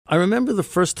I remember the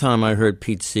first time I heard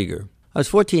Pete Seeger. I was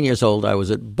 14 years old. I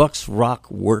was at Bucks Rock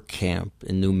Work Camp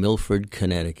in New Milford,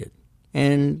 Connecticut.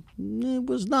 And it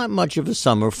was not much of a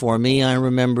summer for me. I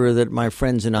remember that my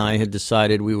friends and I had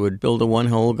decided we would build a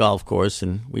one-hole golf course,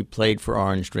 and we played for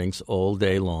orange drinks all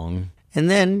day long. And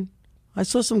then I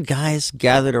saw some guys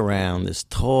gathered around, this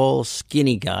tall,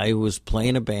 skinny guy who was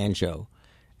playing a banjo.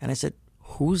 And I said,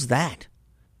 "Who's that?"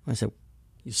 I said,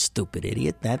 "You stupid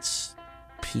idiot, that's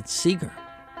Pete Seeger."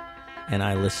 And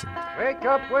I listened. Wake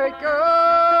up,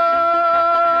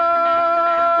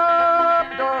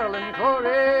 darling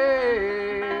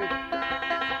Corey.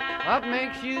 What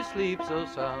makes you sleep so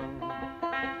sound?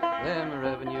 Them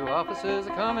revenue officers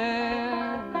are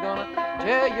coming, gonna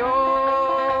tear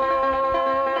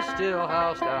your still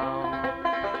house down.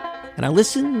 And I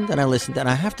listened, and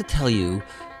I have to tell you,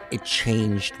 it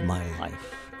changed my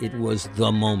life. It was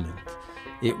the moment.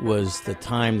 It was the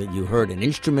time that you heard an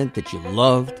instrument that you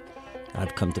loved.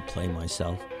 I've come to play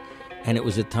myself. And it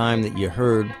was a time that you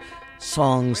heard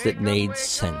songs that made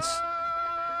sense,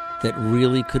 that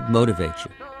really could motivate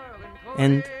you.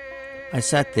 And I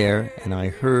sat there and I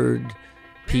heard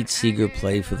Pete Seeger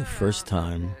play for the first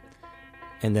time,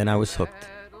 and then I was hooked.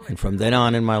 And from then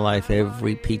on in my life,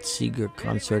 every Pete Seeger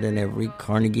concert and every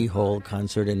Carnegie Hall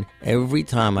concert and every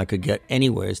time I could get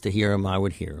anywheres to hear him, I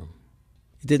would hear him.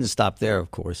 It didn't stop there,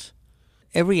 of course.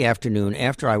 Every afternoon,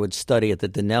 after I would study at the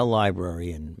Donnell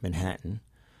Library in Manhattan,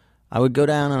 I would go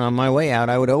down, and on my way out,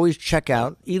 I would always check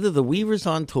out either the Weavers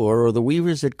on tour or the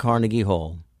Weavers at Carnegie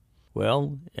Hall.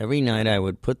 Well, every night I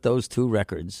would put those two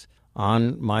records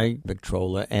on my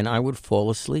Victrola, and I would fall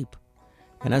asleep.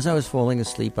 And as I was falling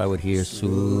asleep, I would hear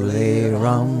Sule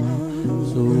Ram,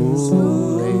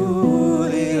 Sule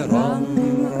Ram,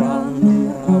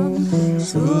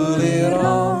 Sule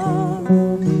Ram,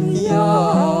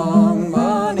 Yang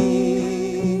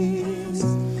Manis,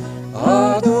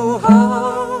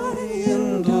 Aduhai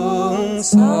Indung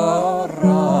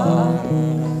Sarang,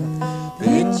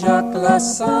 Bijaklah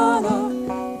sana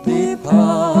di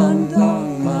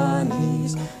pandang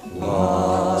manis,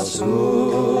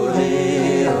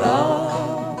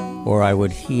 or I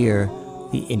would hear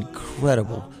the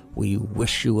incredible "We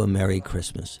Wish You a Merry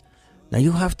Christmas." Now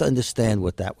you have to understand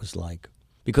what that was like,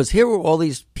 because here were all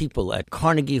these people at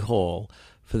Carnegie Hall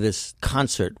for this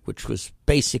concert, which was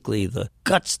basically the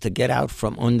guts to get out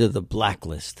from under the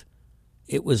blacklist.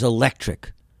 It was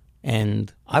electric,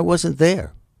 and I wasn't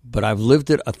there, but I've lived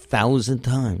it 1,000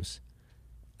 times.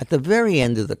 At the very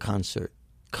end of the concert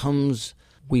comes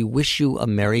 "We Wish You a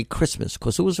Merry Christmas,"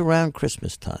 because it was around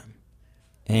Christmas time.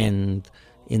 And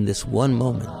in this one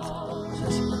moment, it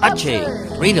says, Ache,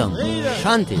 freedom,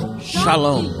 Shanti,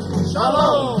 Shalom.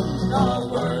 Shalom, the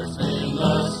words seem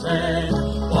the same.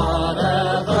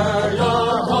 Whatever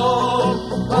your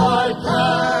home, why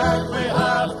can't we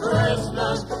have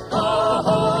Christmas the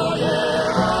whole year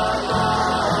around?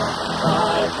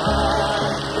 Why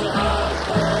can't we have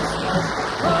Christmas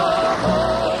the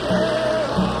whole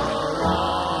year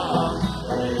around?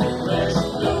 We wish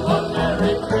you a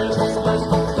Merry Christmas.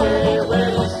 We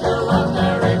wish you a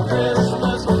Merry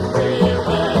Christmas. We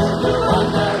wish you a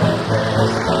Merry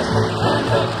Christmas and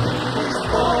a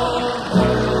peaceful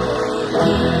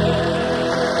New Year.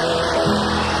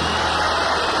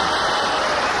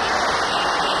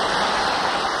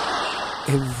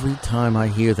 Every time I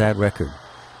hear that record,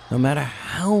 no matter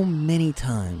how many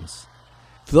times,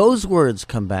 those words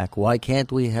come back. Why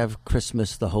can't we have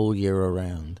Christmas the whole year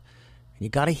around? You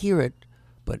got to hear it,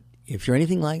 but if you're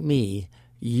anything like me,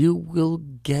 you will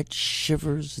get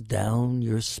shivers down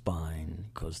your spine,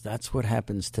 because that's what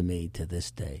happens to me to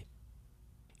this day.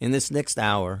 In this next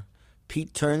hour,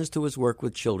 Pete turns to his work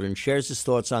with children, shares his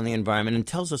thoughts on the environment, and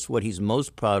tells us what he's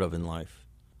most proud of in life.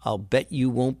 I'll bet you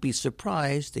won't be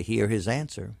surprised to hear his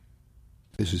answer.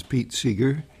 This is Pete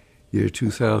Seeger, year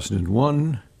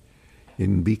 2001,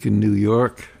 in Beacon, New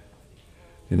York,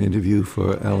 an interview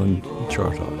for Alan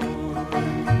Chartock.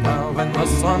 Now when the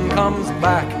sun comes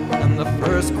back and the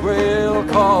first quail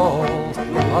calls,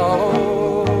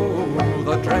 follow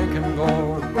the drinking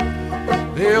gourd.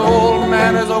 The old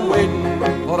man is a-waiting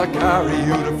for to carry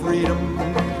you to freedom.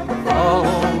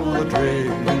 Follow the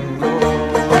drinking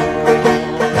gourd.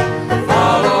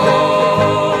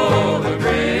 Follow the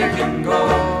drinking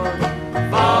gourd.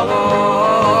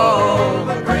 Follow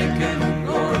the drinking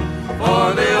gourd.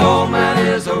 For the old man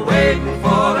is a-waiting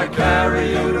for to carry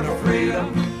you to freedom.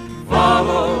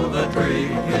 Follow the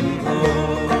drinking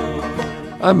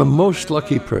gourd. I'm a most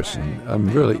lucky person. I'm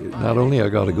really, not only I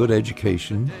got a good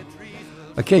education,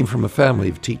 I came from a family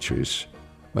of teachers.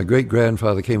 My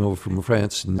great-grandfather came over from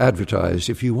France and advertised,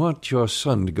 if you want your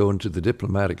son to go into the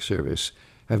diplomatic service,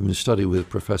 have him study with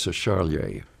Professor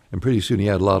Charlier. And pretty soon he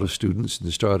had a lot of students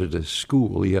and started a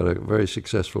school. He had a very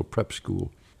successful prep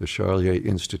school, the Charlier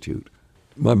Institute.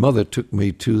 My mother took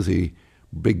me to the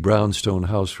big brownstone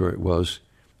house where it was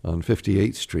on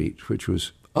 58th Street, which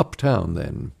was uptown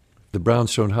then. The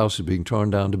brownstone house is being torn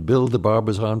down to build the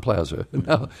Barbizon Plaza.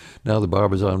 Now the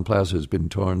Barbizon Plaza has been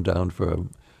torn down for a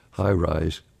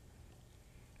high-rise.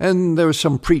 And there were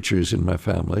some preachers in my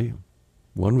family.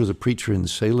 One was a preacher in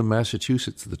Salem,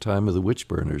 Massachusetts at the time of the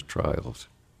witch-burners trials.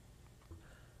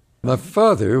 My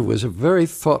father was a very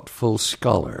thoughtful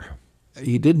scholar.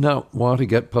 He did not want to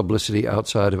get publicity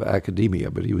outside of academia,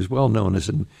 but he was well known as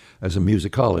a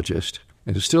musicologist,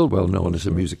 and is still well known as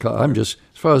a musicologist.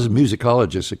 As far as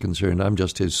musicologists are concerned, I'm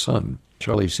just his son,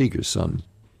 Charlie Seeger's son.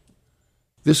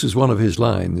 This is one of his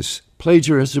lines: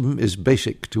 "Plagiarism is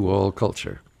basic to all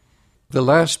culture." The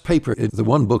last paper, the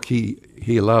one book he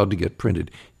allowed to get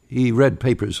printed, he read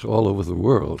papers all over the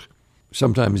world.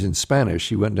 Sometimes in Spanish.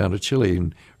 He went down to Chile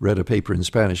and read a paper in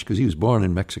Spanish because he was born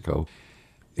in Mexico.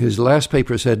 His last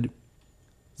paper said,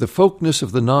 "The folkness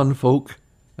of the non-folk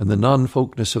and the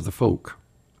non-folkness of the folk."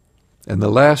 And the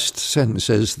last sentence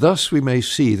says, "Thus we may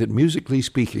see that, musically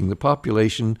speaking, the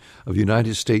population of the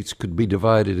United States could be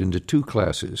divided into two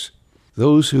classes: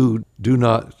 those who do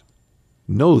not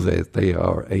know that they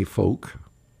are a folk,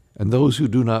 and those who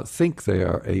do not think they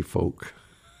are a folk."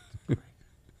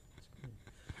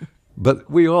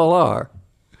 But we all are,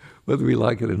 whether we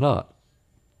like it or not.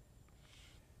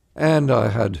 And I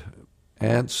had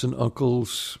aunts and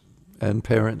uncles and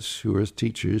parents who were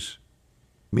teachers.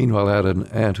 Meanwhile, I had an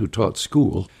aunt who taught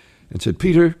school and said,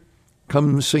 "Peter,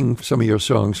 come sing some of your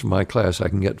songs for my class. I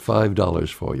can get $5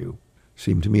 for you."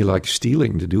 Seemed to me like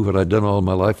stealing to do what I'd done all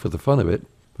my life for the fun of it.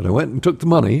 But I went and took the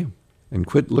money and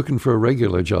quit looking for a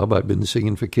regular job. I've been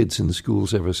singing for kids in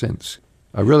schools ever since.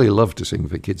 I really love to sing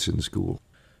for kids in school.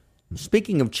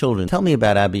 Speaking of children, tell me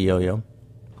about Abi Yo-Yo.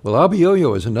 Well, Abi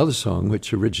Yo-Yo is another song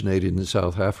which originated in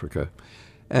South Africa.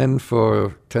 And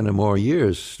for 10 or more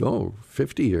years,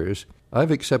 50 years,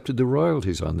 I've accepted the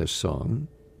royalties on this song.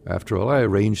 After all, I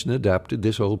arranged and adapted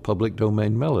this old public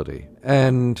domain melody.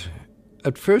 And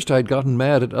at first I'd gotten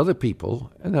mad at other people,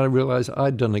 and then I realized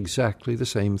I'd done exactly the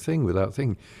same thing without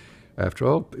thinking. After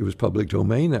all, it was public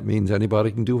domain. That means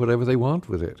anybody can do whatever they want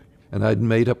with it. And I'd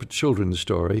made up a children's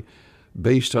story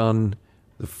based on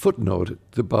the footnote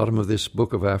at the bottom of this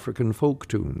book of African folk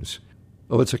tunes.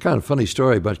 Oh, it's a kind of funny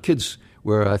story about kids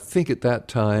where I think at that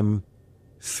time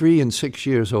 3 and 6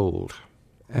 years old.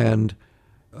 And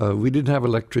we didn't have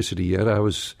electricity yet. I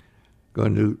was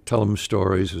going to tell them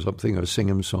stories or something, or sing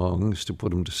them songs to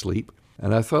put them to sleep.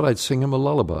 And I thought I'd sing them a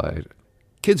lullaby.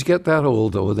 Kids get that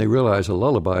old, though, and they realize a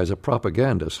lullaby is a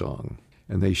propaganda song.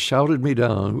 And they shouted me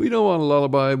down, "We don't want a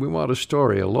lullaby, we want a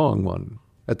story, a long one."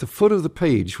 At the foot of the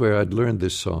page where I'd learned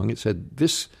this song, it said,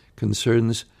 "This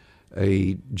concerns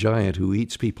a giant who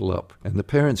eats people up, and the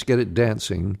parents get it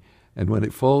dancing, and when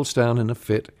it falls down in a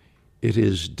fit, it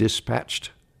is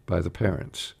dispatched by the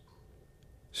parents."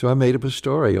 So I made up a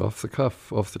story off the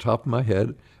cuff, off the top of my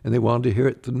head, and they wanted to hear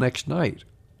it the next night,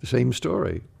 the same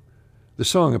story. The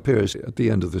song appears at the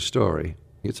end of the story.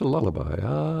 It's a lullaby.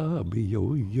 Abi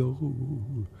Yo-Yo,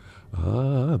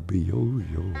 Abi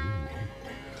Yo-Yo,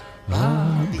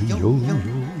 Abi Yo-Yo,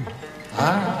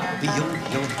 Abi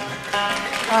Yo-Yo,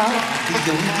 Abi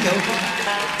Yo-Yo,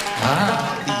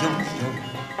 Abi Yo-Yo,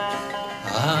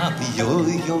 Abi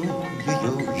Yo-Yo,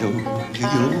 Yo-Yo,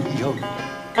 Yo-Yo,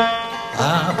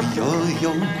 Abi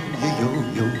Yo-Yo,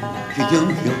 Yo-Yo,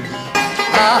 Yo-Yo,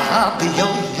 Abi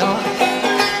Yo-Yo,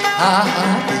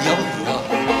 Abi Yo-Yo,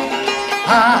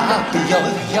 Abi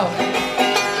Yo-Yo.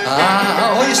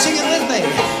 Oh, you sing it with me.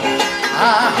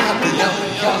 Abi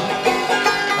Yo-Yo,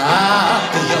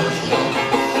 Abi Yo-Yo,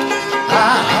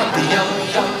 Abi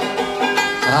Yo-Yo,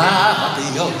 Abi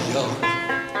Yo-Yo.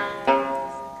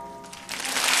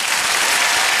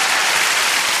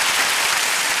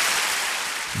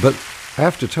 But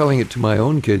after telling it to my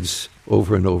own kids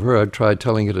over and over, I tried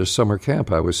telling it at a summer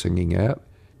camp I was singing at,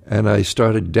 and I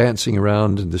started dancing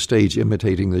around the stage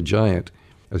imitating the giant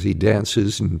as he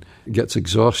dances and gets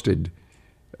exhausted.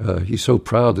 He's so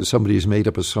proud that somebody has made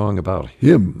up a song about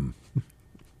him.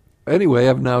 Anyway,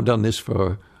 I've now done this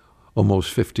for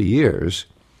almost 50 years,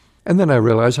 and then I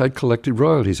realized I'd collected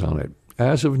royalties on it.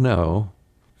 As of now,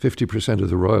 50% of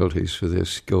the royalties for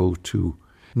this go to...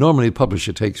 Normally, the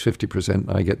publisher takes 50%,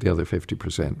 and I get the other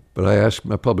 50%. But I asked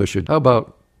my publisher, how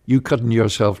about you cutting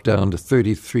yourself down to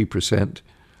 33%,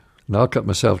 and I'll cut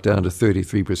myself down to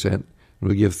 33%, and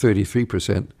we'll give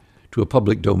 33% to a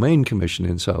public domain commission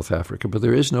in South Africa, but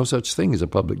there is no such thing as a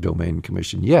public domain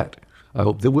commission yet. I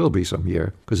hope there will be some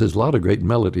here, because there's a lot of great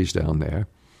melodies down there.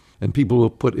 And people will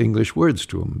put English words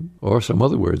to them, or some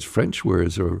other words, French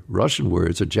words, or Russian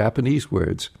words, or Japanese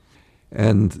words.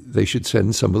 And they should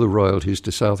send some of the royalties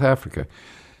to South Africa.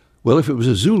 Well, if it was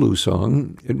a Zulu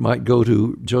song, it might go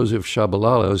to Joseph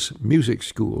Shabalala's music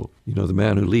school. You know, the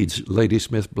man who leads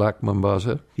Ladysmith Black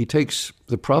Mambaza. He takes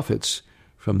the profits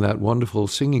from that wonderful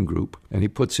singing group, and he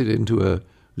puts it into a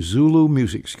Zulu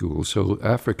music school, so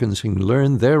Africans can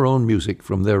learn their own music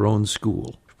from their own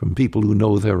school, from people who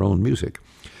know their own music.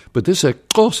 But this is a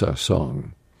Xhosa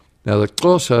song. Now, the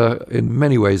Xhosa, in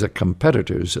many ways, are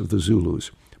competitors of the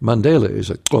Zulus. Mandela is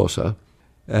a Xhosa,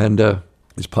 and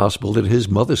it's possible that his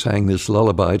mother sang this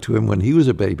lullaby to him when he was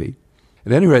a baby.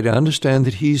 At any rate, I understand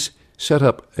that he's set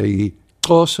up a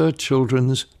Xhosa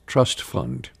Children's Trust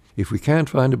Fund. If we can't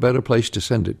find a better place to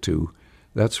send it to,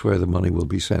 that's where the money will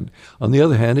be sent. On the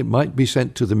other hand, it might be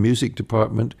sent to the music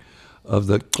department of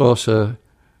the Xhosa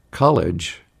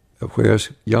College, where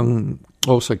young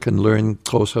Xhosa can learn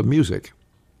Xhosa music.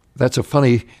 That's a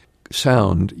funny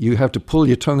sound. You have to pull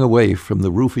your tongue away from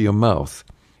the roof of your mouth.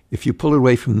 If you pull it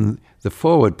away from the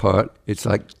forward part, it's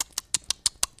like,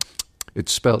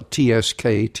 it's spelled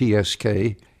T-S-K,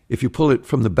 T-S-K. If you pull it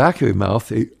from the back of your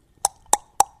mouth,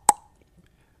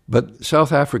 but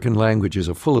South African languages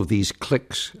are full of these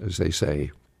clicks, as they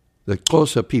say. The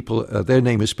Xhosa people, their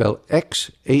name is spelled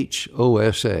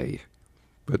X-H-O-S-A,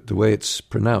 but the way it's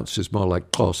pronounced is more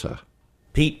like Xhosa.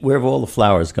 Pete, where have all the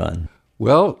flowers gone?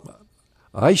 Well,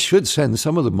 I should send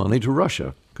some of the money to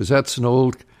Russia, because that's an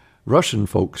old Russian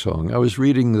folk song. I was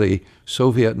reading the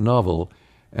Soviet novel,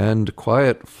 And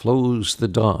Quiet Flows the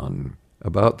Dawn,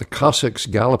 about the Cossacks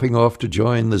galloping off to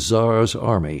join the Tsar's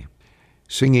army,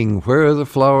 singing, "Where are the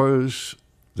flowers?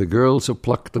 The girls have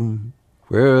plucked them.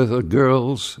 Where are the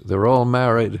girls? They're all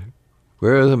married.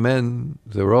 Where are the men?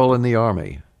 They're all in the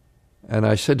army." And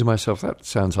I said to myself, that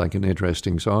sounds like an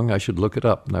interesting song. I should look it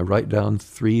up. And I write down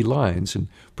 3 lines and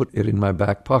put it in my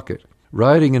back pocket.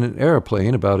 Riding in an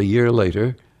airplane about a year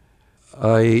later,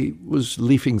 I was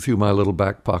leafing through my little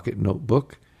back pocket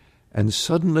notebook, and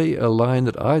suddenly a line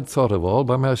that I'd thought of all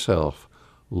by myself,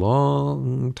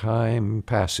 "Long time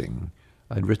passing."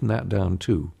 I'd written that down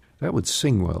too. That would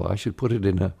sing well. I should put it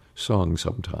in a song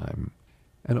sometime.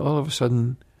 And all of a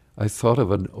sudden, I thought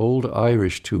of an old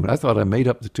Irish tune. I thought I made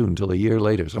up the tune until a year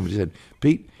later. Somebody said,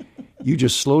 "Pete, you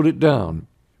just slowed it down.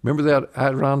 Remember that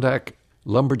Adirondack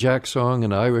lumberjack song,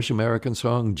 an Irish-American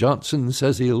song? Johnson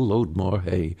says he'll load more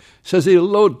hay. Says he'll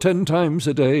load 10 times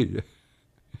a day."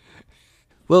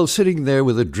 Well, sitting there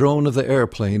with a drone of the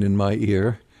airplane in my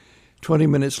ear, 20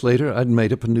 minutes later, I'd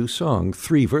made up a new song,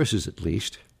 3 verses at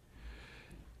least.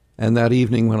 And that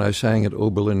evening when I sang at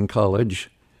Oberlin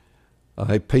College,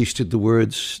 I pasted the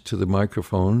words to the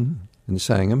microphone and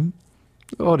sang them.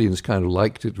 The audience kind of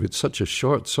liked it. It's such a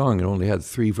short song. It only had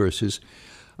 3 verses.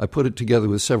 I put it together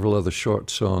with several other short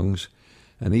songs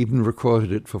and even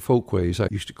recorded it for Folkways. I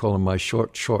used to call them my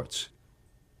short shorts.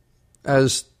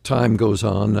 As time goes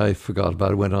on, I forgot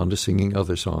about it, went on to singing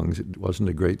other songs. It wasn't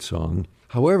a great song.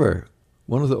 However,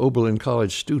 one of the Oberlin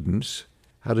College students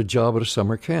had a job at a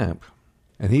summer camp,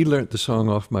 and he learnt the song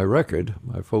off my record,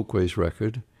 my Folkways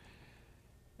record,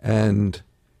 and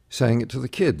sang it to the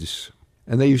kids.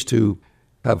 And they used to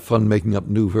have fun making up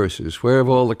new verses. "Where have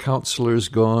all the counselors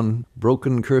gone?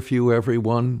 Broken curfew,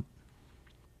 everyone."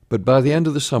 But by the end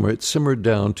of the summer, it simmered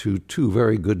down to 2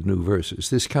 very good new verses.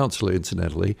 This counselor,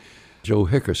 incidentally, Joe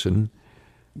Hickerson,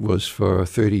 was for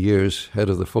 30 years head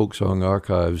of the folk song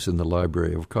archives in the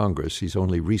Library of Congress. He's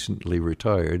only recently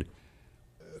retired.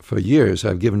 For years,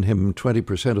 I've given him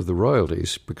 20% of the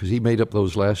royalties because he made up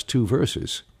those last 2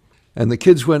 verses. And the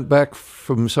kids went back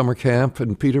from summer camp,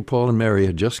 and Peter, Paul, and Mary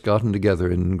had just gotten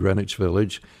together in Greenwich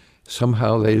Village.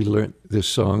 Somehow they learnt this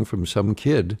song from some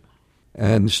kid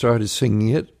and started singing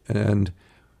it. And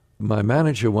my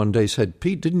manager one day said,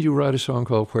 "Pete, didn't you write a song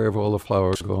called Where Have All the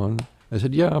Flowers Gone?" I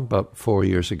said, "Yeah, about 4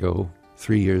 years ago,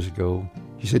 3 years ago."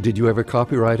 He said, "Did you ever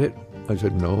copyright it?" I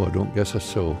said, "No, I don't guess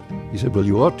so." He said, "Well,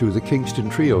 you ought to. The Kingston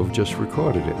Trio have just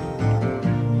recorded it."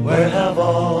 Where have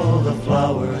all the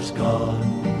flowers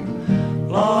gone?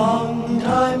 Long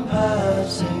time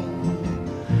passing.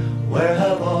 Where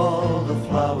have all the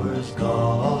flowers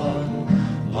gone?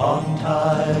 Long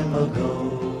time ago.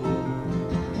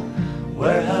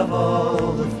 Where have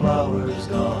all the flowers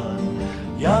gone?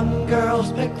 Young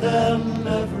girls pick them,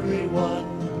 every one.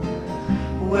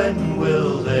 When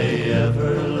will they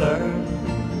ever learn?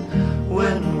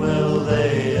 When will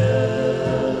they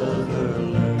ever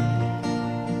learn?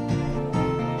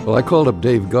 Well, I called up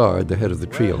Dave Guard, the head of the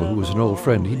trio, who was an old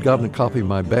friend. He'd gotten a copy of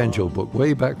my banjo book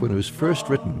way back when it was first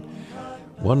written.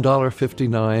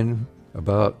 $1.59,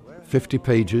 about 50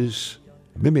 pages,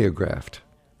 mimeographed,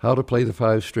 how to play the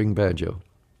 5-string banjo.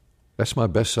 That's my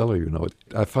bestseller, you know.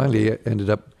 I finally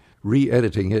ended up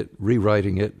re-editing it,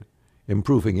 rewriting it,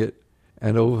 improving it,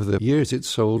 and over the years it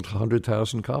sold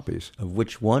 100,000 copies. Of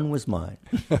which one was mine.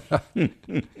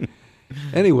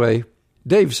 Anyway,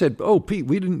 Dave said, "Oh, Pete,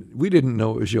 we didn't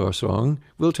know it was your song.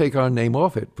 We'll take our name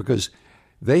off it," because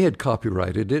they had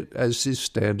copyrighted it as is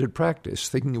standard practice,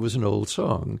 thinking it was an old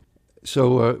song.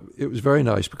 So it was very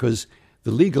nice because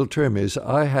the legal term is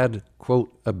I had,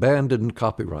 quote, abandoned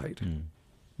copyright.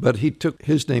 But he took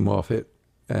his name off it,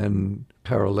 and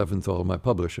Harold Leventhal, my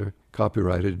publisher,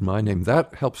 copyrighted my name.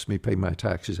 That helps me pay my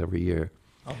taxes every year.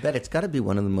 I'll bet it's got to be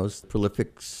one of the most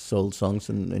prolific sold songs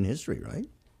in history, right?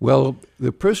 Well,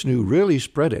 the person who really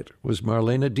spread it was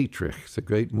Marlene Dietrich, the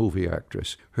great movie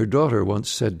actress. Her daughter once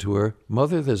said to her,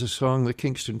 "Mother, there's a song the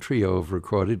Kingston Trio have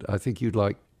recorded I think you'd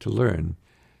like to learn."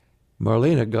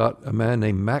 Marlene got a man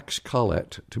named Max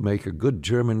Collett to make a good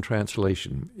German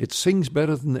translation. It sings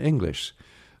better than the English.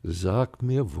 Sag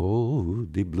mir, wo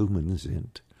die Blumen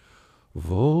sind.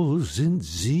 Wo sind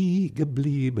sie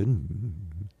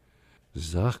geblieben?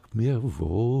 Sag mir,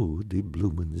 wo die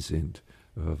Blumen sind.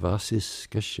 Was ist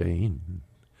geschehen?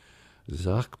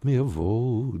 Sag mir,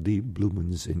 wo die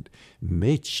Blumen sind.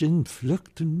 Mädchen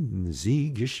pflückten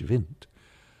sie geschwind.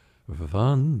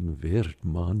 Wann wird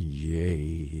man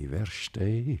je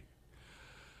verstehen?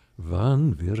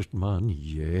 Wann wird man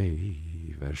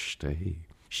je verstehen?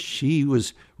 She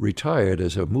was retired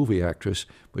as a movie actress,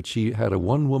 but she had a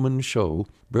one-woman show.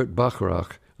 Burt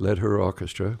Bacharach led her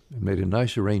orchestra and made a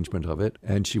nice arrangement of it,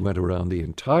 and she went around the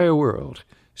entire world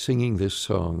singing this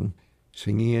song,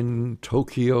 singing in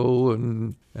Tokyo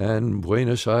and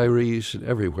Buenos Aires and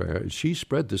everywhere. She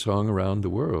spread the song around the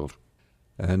world,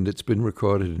 and it's been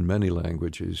recorded in many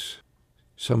languages.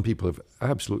 Some people have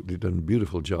absolutely done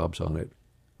beautiful jobs on it.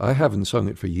 I haven't sung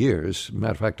it for years.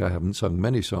 Matter of fact, I haven't sung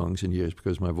many songs in years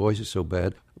because my voice is so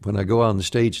bad. When I go on the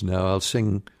stage now, I'll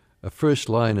sing a first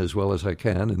line as well as I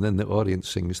can, and then the audience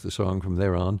sings the song from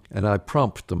there on, and I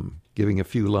prompt them, giving a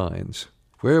few lines.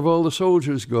 Where have all the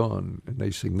soldiers gone? And they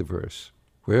sing the verse.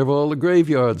 Where have all the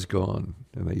graveyards gone?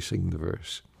 And they sing the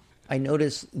verse. I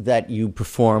notice that you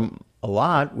perform a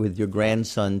lot with your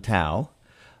grandson, Tao,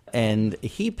 and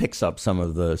he picks up some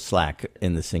of the slack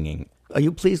in the singing. Are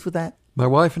you pleased with that? My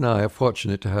wife and I are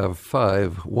fortunate to have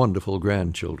 5 wonderful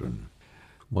grandchildren.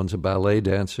 One's a ballet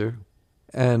dancer,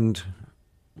 and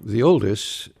the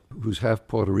oldest, who's half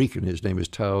Puerto Rican, his name is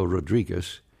Tao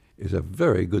Rodriguez, is a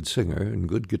very good singer and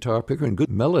good guitar picker and good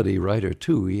melody writer,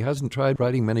 too. He hasn't tried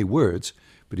writing many words,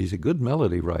 but he's a good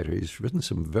melody writer. He's written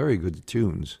some very good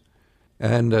tunes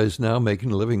and is now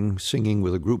making a living singing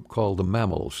with a group called the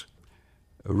Mammals.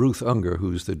 Ruth Unger,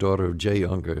 who's the daughter of Jay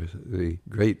Unger, the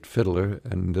great fiddler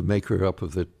and the maker up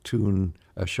of the tune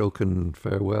Ashokan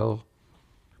Farewell.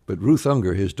 But Ruth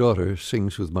Unger, his daughter,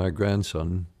 sings with my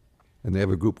grandson, and they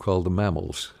have a group called the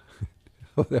Mammals.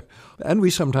 And we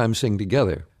sometimes sing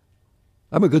together.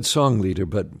 I'm a good song leader,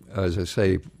 but as I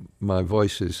say, my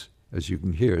voice is, as you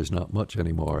can hear, is not much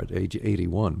anymore at age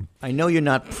 81. I know you're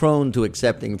not prone to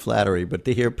accepting flattery, but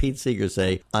to hear Pete Seeger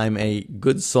say, "I'm a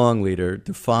good song leader,"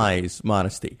 defies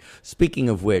modesty. Speaking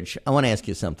of which, I want to ask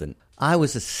you something. I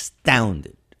was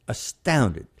astounded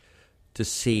to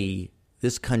see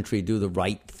this country do the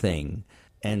right thing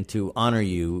and to honor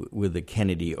you with the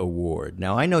Kennedy Award.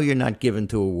 Now, I know you're not given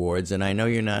to awards, and I know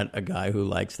you're not a guy who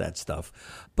likes that stuff,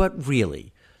 but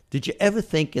really, did you ever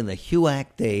think in the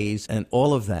HUAC days and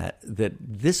all of that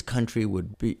this country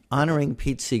would be honoring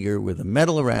Pete Seeger with a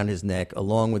medal around his neck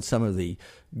along with some of the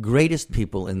greatest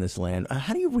people in this land?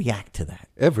 How do you react to that?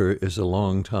 Ever is a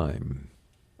long time.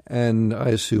 And I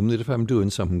assume that if I'm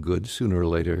doing something good, sooner or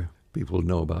later, people will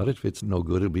know about it. If it's no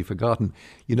good, it'll be forgotten.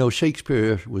 You know,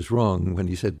 Shakespeare was wrong when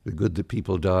he said the good that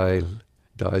people die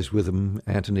dies with them.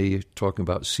 Antony talking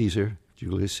about Caesar.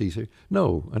 Julius Caesar.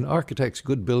 No, an architect's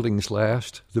good buildings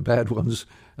last, the bad ones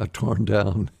are torn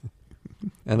down.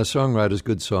 And a songwriter's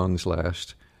good songs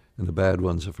last, and the bad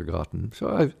ones are forgotten.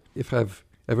 So if I've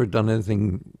ever done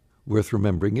anything worth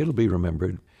remembering, it'll be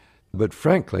remembered. But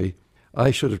frankly, I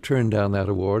should have turned down that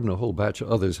award and a whole batch of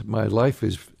others. My life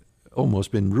has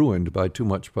almost been ruined by too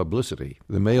much publicity.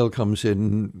 The mail comes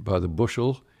in by the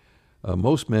bushel.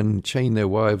 Most men chain their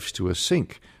wives to a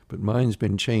sink, but mine's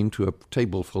been chained to a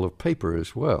table full of paper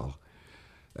as well.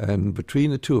 And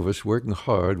between the two of us working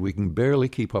hard, we can barely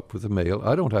keep up with the mail.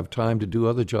 I don't have time to do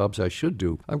other jobs I should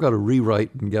do. I've got to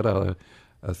rewrite and get out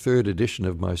a 3rd edition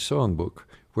of my songbook,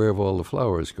 Where Have All the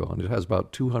Flowers Gone? It has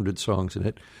about 200 songs in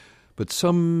it, but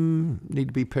some need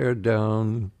to be pared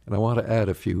down, and I want to add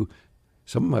a few.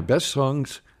 Some of my best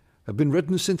songs have been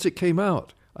written since it came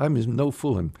out. I'm no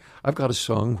fooling. I've got a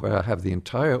song where I have the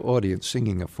entire audience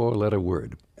singing a 4-letter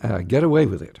word. Get away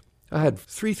with it. I had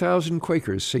 3,000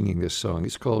 Quakers singing this song.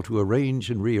 It's called To Arrange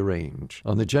and Rearrange,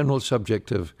 on the general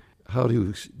subject of how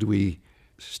do we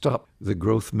stop the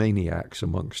growth maniacs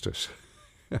amongst us.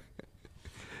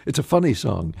 It's a funny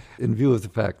song in view of the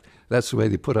fact that's the way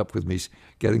they put up with me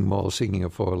getting them all singing a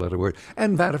 4-letter word.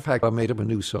 And matter of fact, I made up a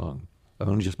new song. I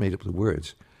only just made up the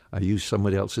words. I used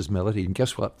somebody else's melody, and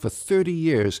guess what? For 30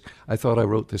 years, I thought I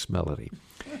wrote this melody.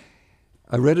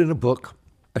 I read in a book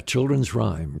a children's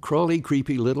rhyme, crawly,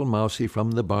 creepy little mousey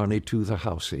from the barney to the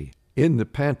housey. In the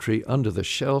pantry under the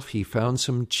shelf, he found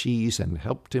some cheese and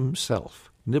helped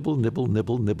himself. Nibble, nibble,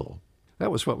 nibble, nibble.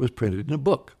 That was what was printed in a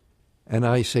book. And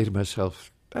I say to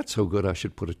myself, that's so good I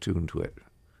should put a tune to it.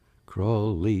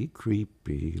 Crawly,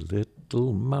 creepy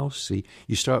little mousey.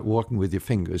 You start walking with your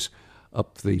fingers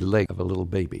up the leg of a little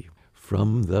baby.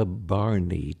 From the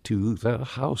barney to the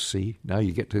housey. Now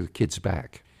you get to the kid's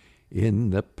back. In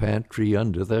the pantry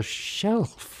under the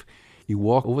shelf. You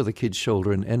walk over the kid's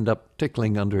shoulder and end up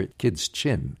tickling under a kid's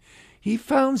chin. He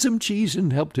found some cheese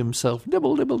and helped himself.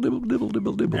 Nibble, nibble, nibble, nibble,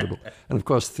 nibble, nibble, nibble. And of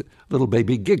course, the little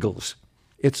baby giggles.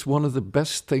 It's one of the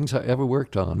best things I ever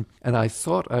worked on, and I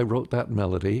thought I wrote that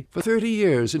melody for 30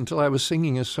 years until I was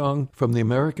singing a song from the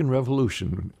American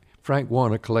Revolution. Frank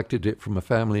Warner collected it from a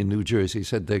family in New Jersey. He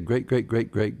said their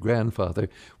great-great-great-great-grandfather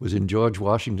was in George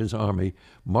Washington's army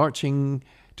marching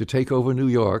to take over New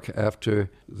York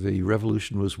after the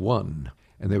revolution was won.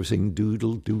 And they were singing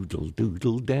doodle, doodle,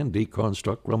 doodle, dandy,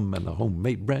 cornstalk rum and a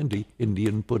homemade brandy,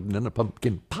 Indian pudding and a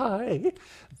pumpkin pie.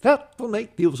 That will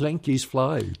make those Yankees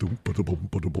fly.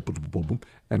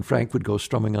 And Frank would go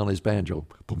strumming on his banjo.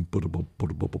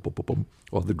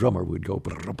 Or the drummer would go.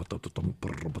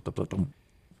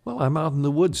 Well, I'm out in the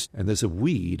woods, and there's a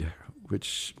weed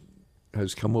which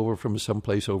has come over from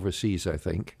someplace overseas, I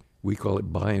think. We call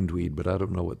it bindweed, but I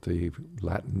don't know what the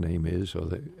Latin name is or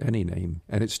any name.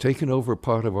 And it's taken over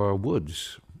part of our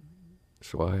woods.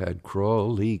 So I had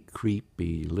crawly,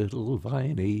 creepy, little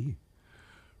viney.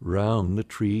 Round the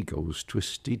tree goes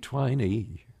twisty,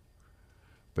 twiny.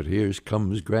 But here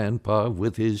comes Grandpa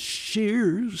with his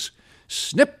shears.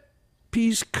 Snip,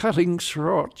 he's cutting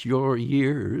short your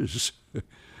years.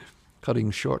 Cutting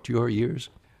short your years.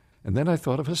 And then I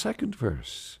thought of a second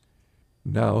verse.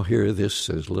 Now hear this,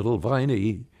 says little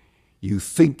Viney. You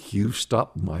think you've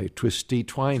stopped my twisty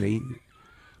twiny,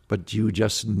 but you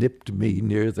just nipped me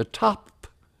near the top.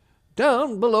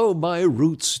 Down below my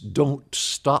roots don't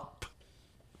stop.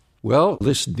 Well,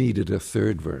 this needed a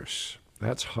third verse.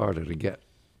 That's harder to get.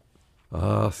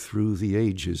 Ah, through the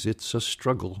ages it's a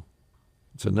struggle.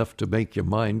 It's enough to make your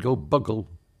mind go buggle.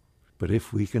 But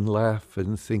if we can laugh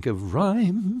and think of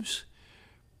rhymes,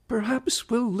 perhaps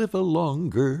we'll live a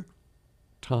longer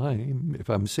time. If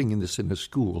I'm singing this in a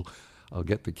school, I'll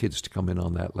get the kids to come in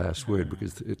on that last word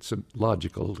because it's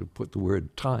logical to put the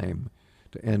word time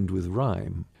to end with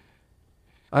rhyme.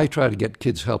 I try to get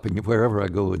kids helping wherever I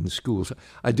go in schools.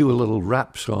 I do a little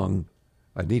rap song.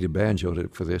 I need a banjo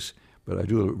for this, but I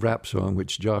do a rap song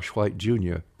which Josh White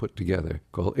Jr. put together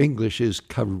called English is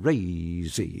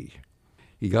Crazy.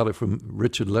 He got it from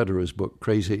Richard Lederer's book,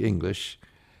 Crazy English.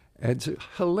 And it's a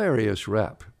hilarious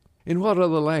rap. In what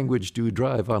other language do you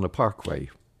drive on a parkway?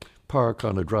 Park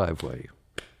on a driveway.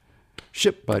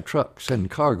 Ship by truck,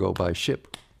 send cargo by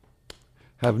ship.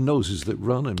 Have noses that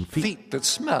run and feet that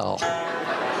smell.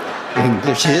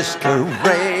 English is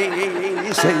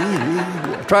crazy.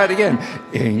 Try it again.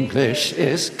 English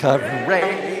is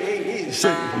crazy.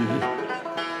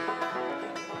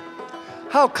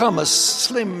 How come a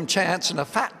slim chance and a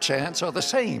fat chance are the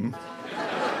same?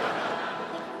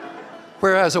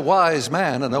 Whereas a wise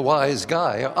man and a wise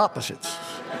guy are opposites.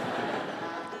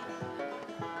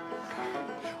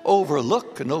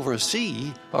 Overlook and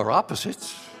oversee are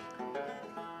opposites,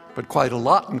 but quite a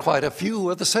lot and quite a few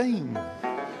are the same.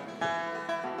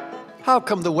 How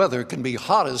come the weather can be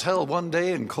hot as hell one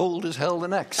day and cold as hell the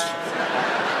next?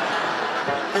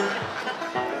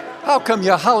 How come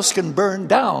your house can burn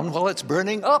down while it's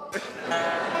burning up?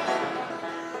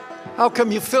 How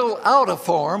come you fill out a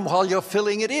form while you're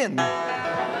filling it in?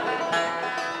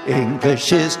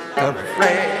 English is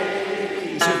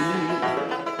crazy.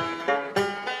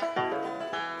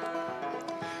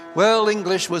 Well,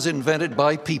 English was invented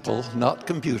by people, not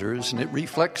computers, and it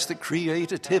reflects the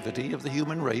creativity of the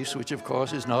human race, which of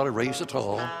course is not a race at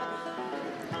all.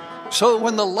 So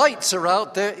when the lights are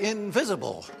out, they're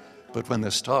invisible, but when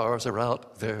the stars are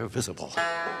out, they're visible.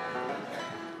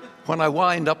 When I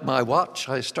wind up my watch,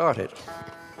 I start it.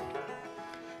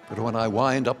 But when I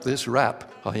wind up this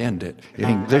rap, I end it.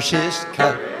 English is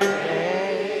crazy.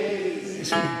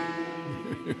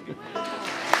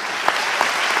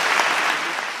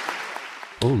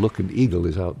 Oh, look, an eagle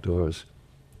is outdoors.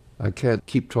 I can't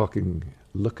keep talking.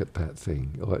 Look at that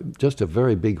thing. Oh, just a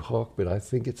very big hawk, but I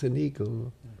think it's an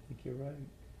eagle. I think you're right.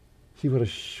 See what a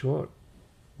short...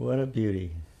 What a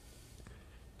beauty.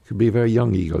 Could be a very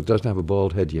young eagle. It doesn't have a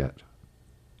bald head yet.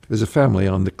 There's a family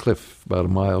on the cliff about a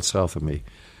mile south of me,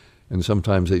 and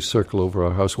sometimes they circle over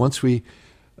our house. Once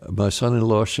my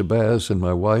son-in-law Shabazz and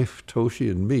my wife Toshi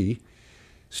and me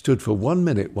stood for 1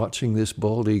 minute watching this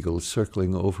bald eagle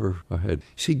circling over our head.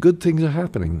 See, good things are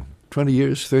happening. 20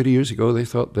 years, 30 years ago, they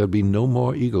thought there'd be no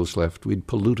more eagles left. We'd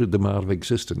polluted them out of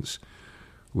existence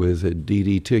with a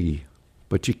DDT.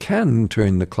 But you can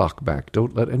turn the clock back.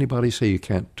 Don't let anybody say you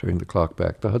can't turn the clock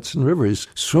back. The Hudson River is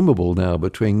swimmable now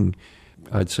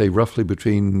I'd say roughly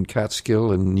between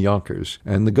Catskill and Yonkers.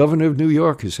 And the governor of New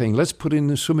York is saying, let's put in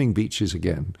the swimming beaches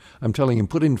again. I'm telling him,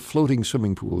 put in floating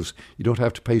swimming pools. You don't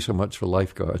have to pay so much for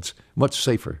lifeguards. Much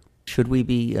safer. Should we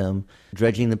be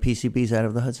dredging the PCBs out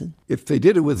of the Hudson? If they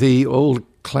did it with the old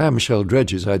clamshell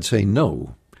dredges, I'd say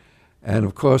no. And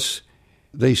of course,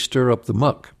 they stir up the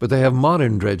muck. But they have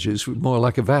modern dredges, more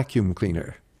like a vacuum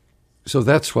cleaner. So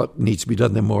that's what needs to be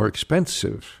done. They're more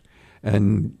expensive.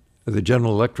 And the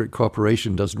General Electric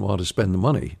Corporation doesn't want to spend the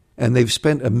money. And they've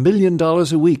spent $1 million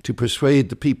a week to persuade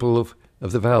the people of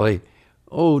the valley,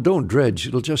 oh, don't dredge,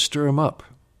 it'll just stir them up.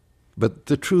 But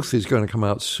the truth is going to come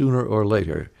out sooner or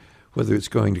later. Whether it's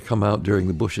going to come out during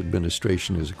the Bush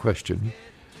administration is a question.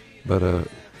 But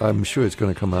I'm sure it's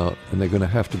going to come out, and they're going to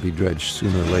have to be dredged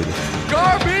sooner or later.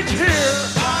 Garbage here,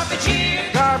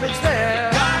 garbage there,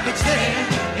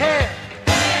 here,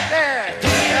 there,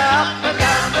 up and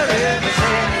down the river,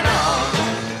 singing on,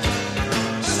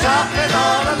 stopping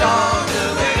all along the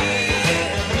way.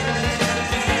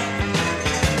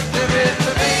 The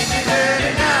river may be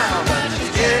dirty now, but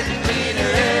she's getting cleaner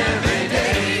every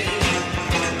day.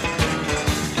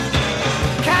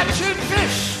 Catching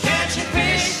fish,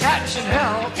 catching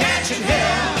hell,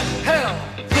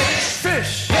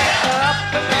 fish,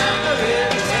 up and down the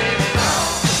river, sailing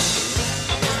on,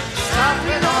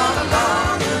 stopping all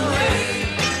along the way.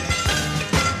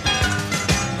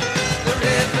 The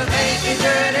river may be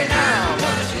dirty now,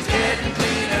 but she's getting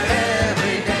cleaner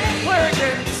every day.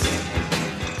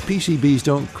 PCBs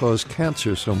don't cause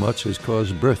cancer so much as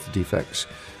cause birth defects.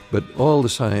 But all the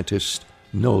scientists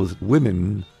know that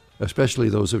women, especially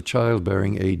those of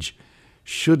childbearing age,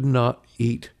 should not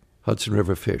eat Hudson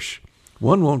River fish.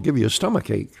 1 won't give you a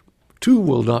stomachache. 2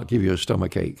 will not give you a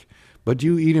stomachache. But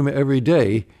you eat them every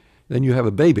day, then you have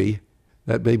a baby.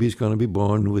 That baby's going to be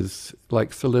born with, like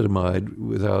thalidomide,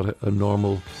 without a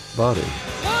normal body.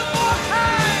 One more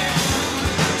time!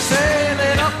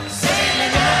 Sailing up,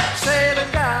 sailing down,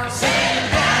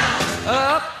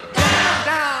 up,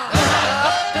 down,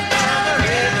 up and down the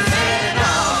river, sailing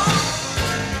on,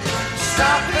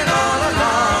 stopping all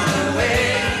along the way.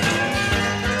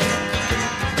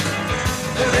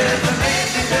 The river may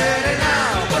be dirty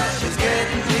now, but she's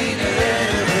getting cleaner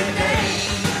every day.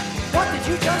 What did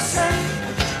you just say?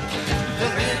 The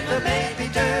river may be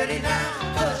dirty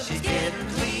now, but she's getting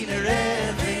cleaner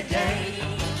every day.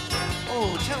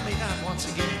 Oh, tell me that once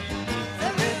again.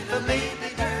 The river may be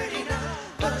dirty now,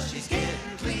 but she's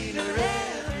getting cleaner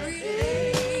every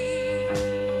day.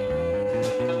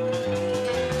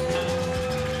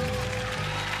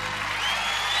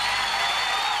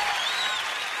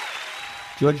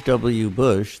 George W.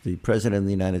 Bush, the President of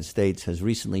the United States, has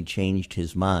recently changed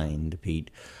his mind, Pete,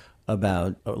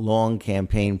 about a long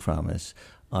campaign promise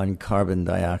on carbon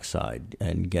dioxide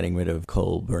and getting rid of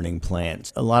coal-burning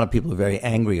plants. A lot of people are very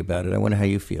angry about it. I wonder how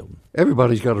you feel.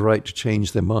 Everybody's got a right to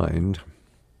change their mind.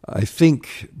 I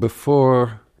think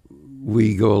before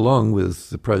we go along with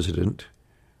the president,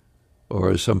 or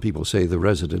as some people say, the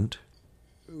resident,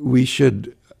 we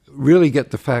should really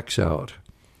get the facts out.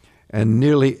 And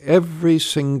nearly every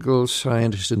single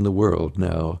scientist in the world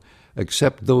now,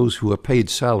 except those who are paid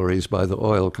salaries by the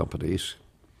oil companies,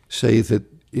 say that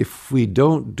if we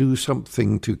don't do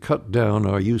something to cut down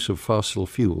our use of fossil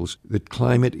fuels, the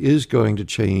climate is going to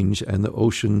change and the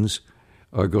oceans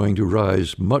are going to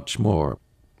rise much more.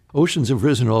 Oceans have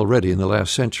risen already in the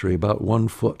last century about 1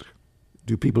 foot.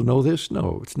 Do people know this?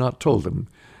 No, it's not told them.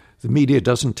 The media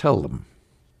doesn't tell them.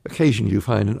 Occasionally you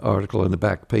find an article on the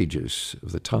back pages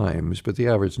of the Times, but the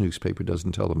average newspaper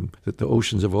doesn't tell them that the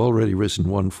oceans have already risen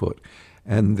 1 foot.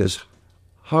 And there's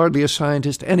hardly a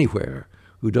scientist anywhere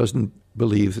who doesn't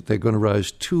believe that they're going to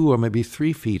rise 2 or maybe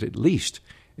 3 feet at least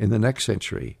in the next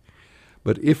century.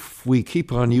 But if we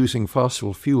keep on using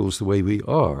fossil fuels the way we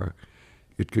are,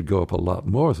 it could go up a lot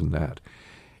more than that.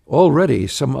 Already,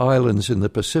 some islands in the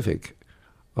Pacific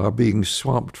are being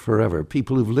swamped forever.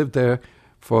 People who've lived there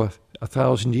for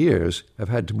 1,000 years have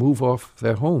had to move off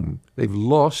their home. They've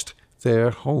lost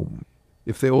their home.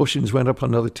 If the oceans went up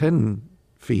another 10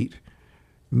 feet,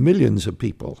 millions of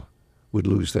people would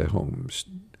lose their homes.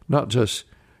 Not just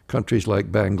countries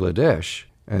like Bangladesh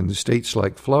and states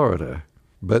like Florida,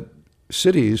 but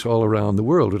cities all around the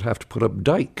world would have to put up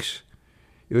dikes.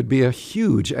 It would be a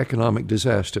huge economic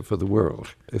disaster for the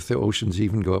world if the oceans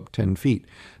even go up 10 feet.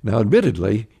 Now,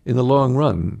 admittedly, in the long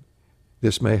run,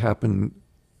 this may happen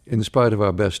in spite of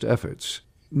our best efforts.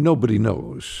 Nobody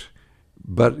knows,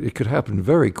 but it could happen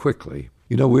very quickly.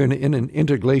 You know, we're in an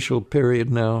interglacial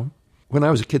period now. When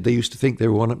I was a kid, they used to think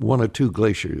there were one or two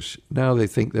glaciers. Now they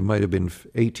think there might have been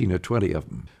 18 or 20 of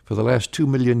them for the last 2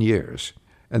 million years,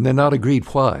 and they're not agreed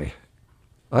why.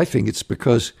 I think it's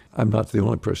because, I'm not the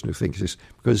only person who thinks this,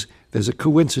 because there's a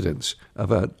coincidence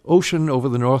of an ocean over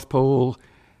the North Pole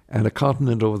and a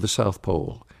continent over the South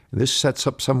Pole. And this sets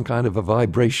up some kind of a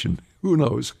vibration, who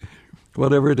knows,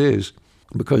 whatever it is,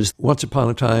 because once upon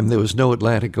a time there was no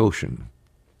Atlantic Ocean.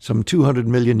 Some 200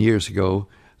 million years ago,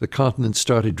 the continents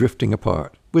started drifting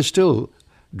apart. We're still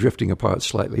drifting apart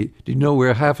slightly. Do you know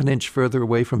we're half an inch further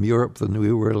away from Europe than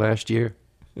we were last year?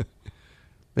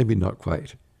 Maybe not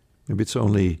quite. Maybe it's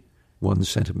only 1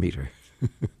 centimeter.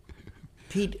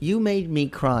 Pete, you made me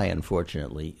cry,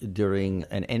 unfortunately, during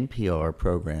an NPR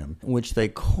program in which they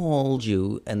called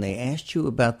you and they asked you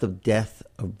about the death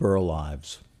of Burl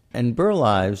Ives. And Burl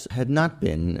Ives had not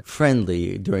been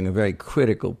friendly during a very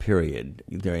critical period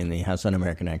during the House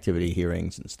Un-American Activity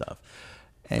hearings and stuff.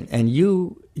 And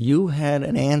you had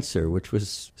an answer which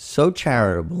was so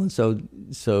charitable and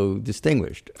so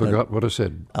distinguished. Forgot what I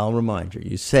said. I'll remind you.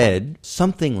 You said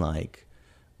something like,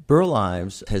 Burl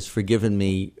Ives has forgiven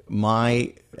me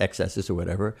my excesses or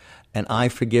whatever, and I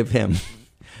forgive him.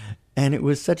 And it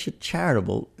was such a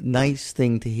charitable, nice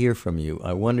thing to hear from you.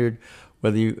 I wondered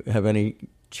whether you have any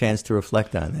chance to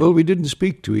reflect on that. Well, we didn't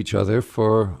speak to each other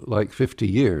for like 50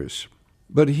 years.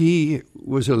 But he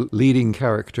was a leading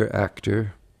character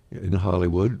actor in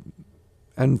Hollywood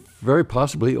and very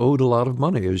possibly owed a lot of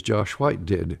money, as Josh White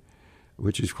did,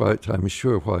 which is quite, I'm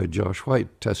sure, why Josh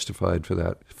White testified for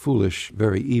that foolish,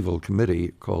 very evil committee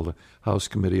called the House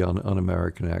Committee on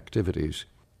Un-American Activities.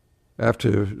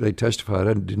 After they testified,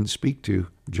 I didn't speak to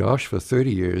Josh for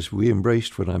 30 years. We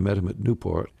embraced when I met him at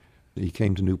Newport. He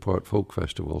came to Newport Folk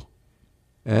Festival.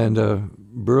 And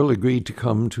Burl agreed to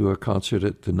come to a concert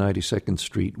at the 92nd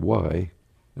Street Y,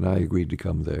 and I agreed to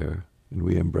come there, and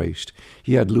we embraced.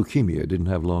 He had leukemia, didn't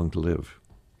have long to live.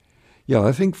 Yeah,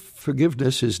 I think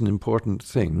forgiveness is an important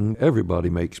thing. Everybody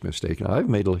makes mistakes. I've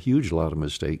made a huge lot of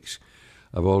mistakes.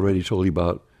 I've already told you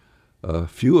about a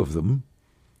few of them,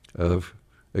 of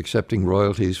accepting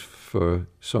royalties for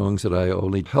songs that I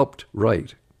only helped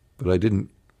write, but I didn't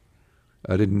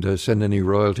send any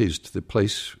royalties to the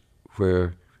place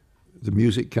where the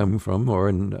music came from, or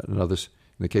in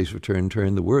the case of Turn,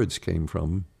 Turn, the words came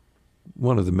from.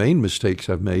 One of the main mistakes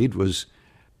I've made was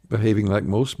behaving like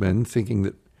most men, thinking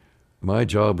that my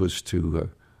job was to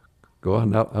go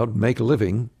out and make a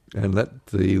living and let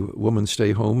the woman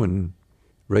stay home and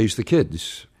raise the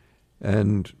kids.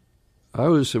 And I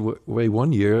was away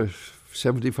one year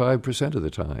 75% of the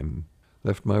time,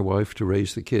 left my wife to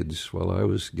raise the kids while I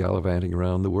was gallivanting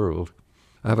around the world.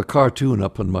 I have a cartoon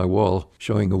up on my wall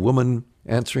showing a woman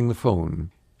answering the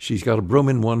phone. She's got a broom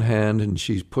in one hand and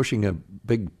she's pushing a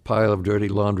big pile of dirty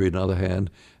laundry in the other hand,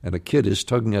 and a kid is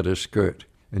tugging at her skirt.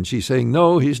 And she's saying,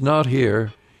 "No, he's not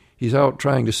here. He's out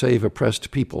trying to save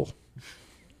oppressed people."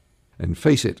 And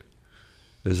face it,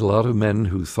 there's a lot of men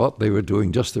who thought they were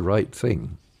doing just the right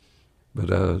thing, but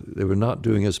they were not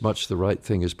doing as much the right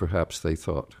thing as perhaps they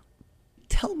thought.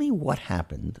 Tell me what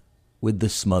happened with the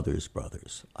Smothers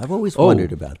Brothers. I've always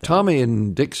wondered about that. Tommy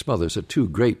and Dick Smothers are two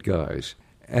great guys,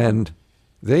 and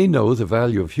they know the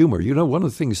value of humor. You know, one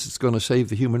of the things that's going to save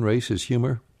the human race is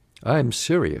humor. I'm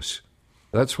serious.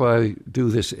 That's why I do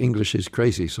this English is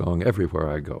Crazy song everywhere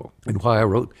I go, and why I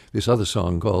wrote this other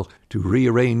song called To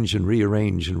Rearrange and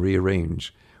Rearrange and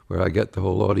Rearrange, where I get the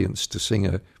whole audience to sing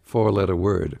a 4-letter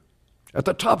word at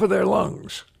the top of their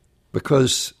lungs,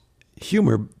 because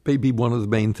humor may be one of the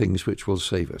main things which will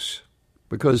save us,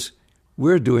 because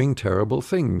we're doing terrible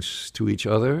things to each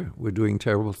other. We're doing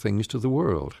terrible things to the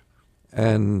world.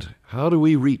 And how do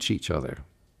we reach each other?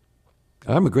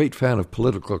 I'm a great fan of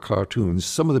political cartoons.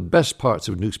 Some of the best parts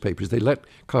of newspapers, they let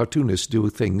cartoonists do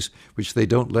things which they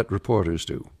don't let reporters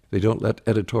do. They don't let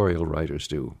editorial writers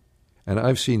do. And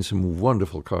I've seen some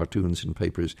wonderful cartoons in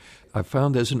papers. I've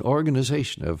found there's an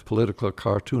organization of political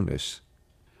cartoonists.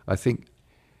 I think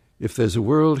if there's a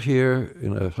world here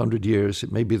in 100 years,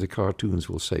 it may be the cartoons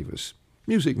will save us.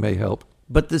 Music may help.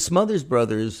 But the Smothers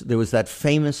Brothers, there was that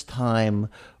famous time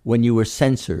when you were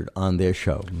censored on their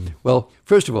show. Well,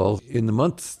 first of all, in the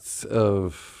month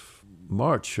of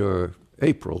March or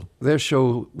April, their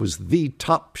show was the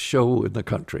top show in the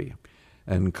country.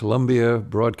 And Columbia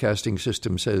Broadcasting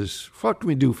System says, what can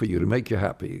we do for you to make you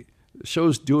happy? The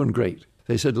show's doing great.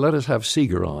 They said, let us have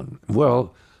Seeger on.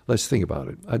 Well, let's think about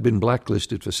it. I'd been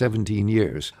blacklisted for 17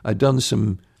 years. I'd done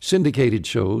some syndicated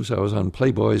shows. I was on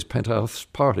Playboy's Penthouse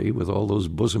Party with all those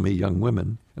bosomy young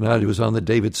women. And I was on the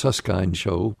David Susskind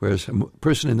show, where a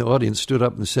person in the audience stood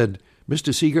up and said,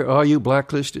 Mr. Seeger, are you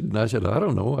blacklisted? And I said, I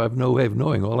don't know. I have no way of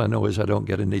knowing. All I know is I don't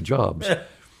get any jobs.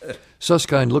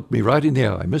 Susskind looked me right in the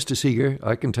eye. Mr. Seeger,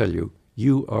 I can tell you,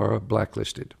 you are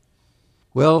blacklisted.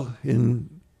 Well,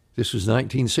 this was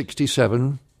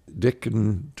 1967. Dick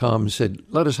and Tom said,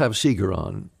 let us have Seeger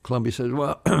on. Columbia said,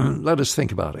 well, let us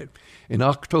think about it. In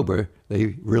October,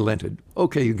 they relented.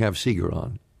 Okay, you can have Seeger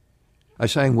on. I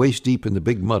sang Waist Deep in the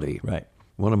Big Muddy. Right.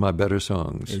 One of my better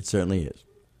songs. It certainly is.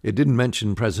 It didn't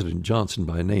mention President Johnson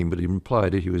by name, but it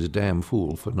implied that he was a damn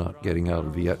fool for not getting out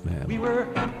of Vietnam. We were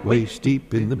Waist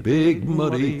deep in the big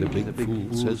muddy, the big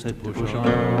fool says to push on.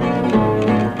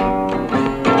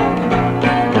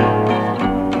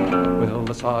 Well,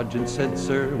 the sergeant said,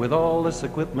 sir, with all this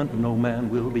equipment, no man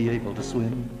will be able to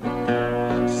swim.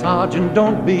 Sergeant,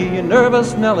 don't be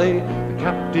nervous, Nellie, the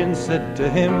captain said to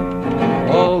him.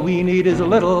 All we need is a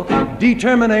little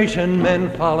determination.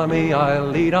 Men, follow me, I'll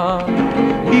lead on.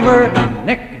 We were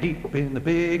neck deep in the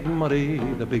big muddy,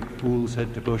 the big fool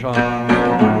said to push on.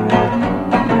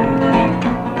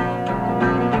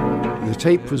 The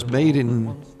tape was made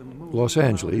in Los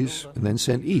Angeles and then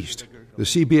sent east. The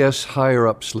CBS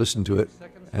higher-ups listened to it,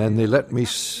 and they let me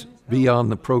be on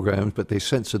the programs, but they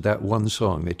censored that one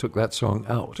song. They took that song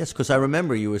out. Yes, because I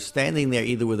remember you were standing there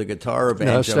either with a guitar or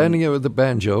banjo. I was standing there with the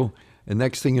banjo, and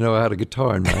next thing you know, I had a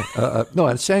guitar in my... no,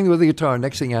 I was standing with the guitar, and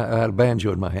next thing I had a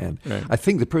banjo in my hand. Right. I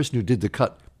think the person who did the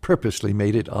cut purposely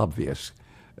made it obvious.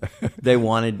 They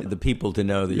wanted the people to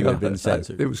know that you had been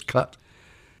censored. It was cut.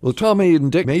 Well, Tommy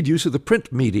and Dick made use of the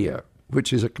print media,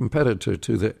 which is a competitor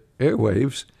to the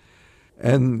airwaves,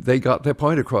 and they got their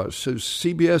point across. So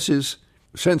CBS is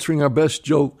censoring our best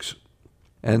jokes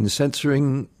and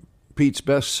censoring Pete's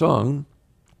best song,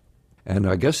 and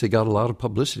I guess they got a lot of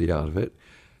publicity out of it.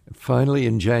 Finally,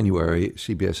 in January,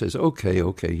 CBS says, okay,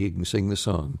 he can sing the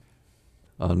song.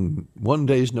 On one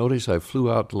day's notice, I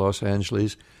flew out to Los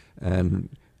Angeles, and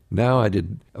now I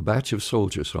did a batch of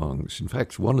soldier songs. In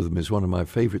fact, one of them is one of my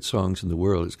favorite songs in the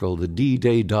world. It's called the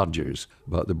D-Day Dodgers,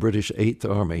 about the British 8th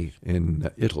Army in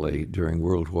Italy during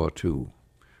World War II.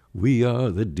 We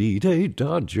are the D-Day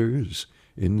Dodgers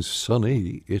in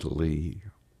sunny Italy.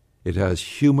 It has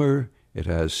humor, it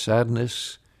has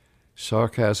sadness,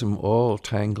 sarcasm, all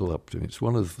tangled up. It's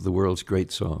one of the world's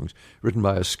great songs, written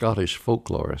by a Scottish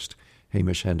folklorist,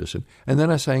 Hamish Henderson. And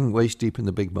then I sang Waist Deep in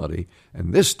the Big Muddy,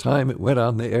 and this time it went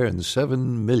on the air and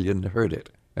 7 million heard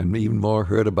it, and even more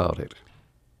heard about it.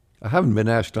 I haven't been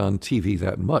asked on TV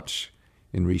that much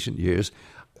in recent years.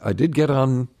 I did get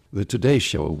on the Today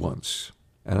Show once,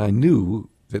 and I knew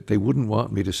that they wouldn't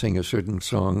want me to sing a certain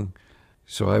song,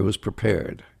 so I was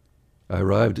prepared. I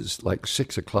arrived at like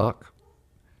 6 o'clock,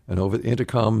 and over the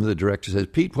intercom, the director says,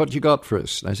 Pete, what you got for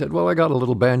us? And I said, well, I got a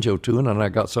little banjo tune, and I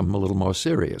got something a little more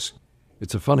serious.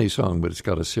 It's a funny song, but it's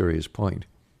got a serious point.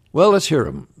 Well, let's hear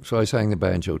 'em. So I sang the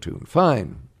banjo tune.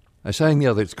 Fine. I sang the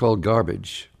other, it's called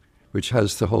Garbage, which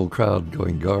has the whole crowd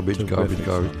going garbage, garbage,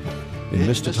 garbage. In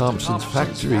Mr. Thompson's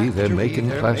factory, they're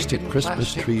making plastic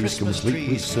Christmas trees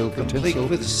complete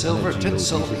with silver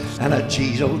tinsel and a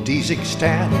geodesic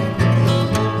stand.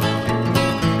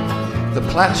 The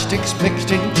plastic's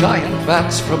mixed in giant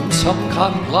vats from some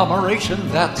conglomeration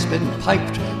that's been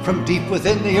piped from deep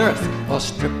within the earth or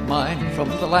strip mined from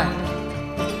the land.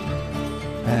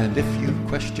 And if you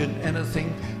question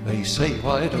anything, they say,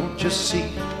 why don't you see?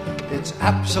 It's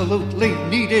absolutely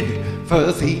needed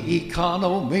for the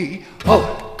economy.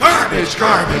 Oh, garbage,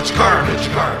 garbage,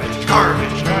 garbage, garbage,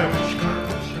 garbage, garbage,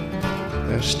 garbage.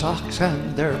 Their stocks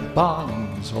and their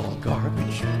bonds, all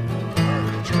garbage.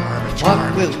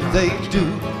 What will they do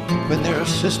when their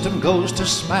system goes to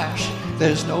smash?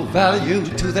 There's no value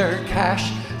to their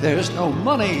cash. There's no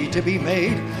money to be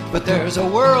made, but there's a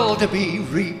world to be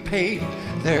repaid.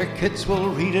 Their kids will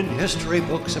read in history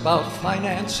books about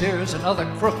financiers and other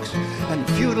crooks, and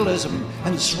feudalism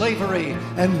and slavery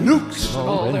and nukes and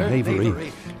all their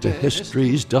knavery. To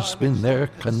history's dustbin they're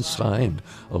consigned,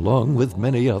 along with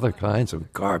many other kinds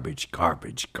of garbage,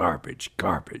 garbage, garbage,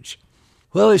 garbage.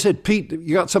 Well, he said, Pete,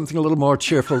 you got something a little more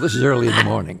cheerful. This is early in the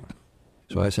morning.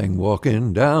 So I sang,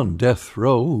 walking down death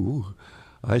row.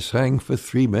 I sang for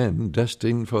 3 men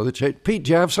destined for the chase. Pete,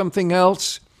 do you have something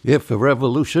else? If a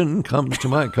revolution comes to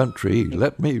my country,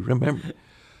 let me remember.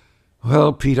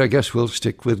 Well, Pete, I guess we'll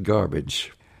stick with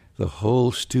garbage. The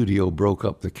whole studio broke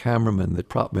up. The cameraman, the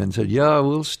prop man said, yeah,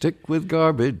 we'll stick with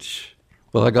garbage.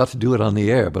 Well, I got to do it on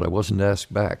the air, but I wasn't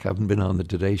asked back. I haven't been on the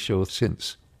Today Show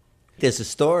since. There's a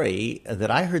story that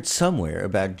I heard somewhere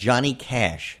about Johnny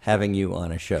Cash having you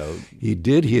on a show. He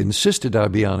did. He insisted I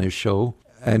be on his show,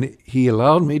 and he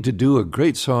allowed me to do a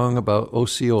great song about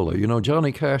Osceola. You know,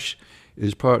 Johnny Cash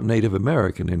is part Native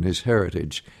American in his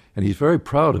heritage, and he's very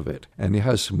proud of it. And he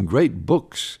has some great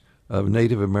books of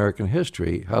Native American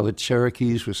history, how the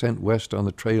Cherokees were sent west on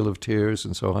the Trail of Tears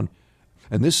and so on.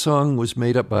 And this song was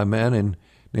made up by a man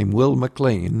named Will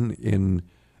McLean in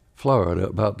Florida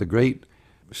about the great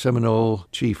Seminole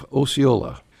chief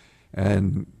Osceola.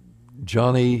 And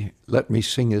Johnny let me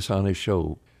sing this on his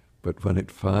show. But when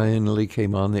it finally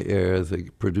came on the air, the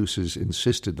producers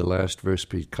insisted the last verse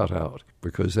be cut out,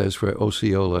 because that's where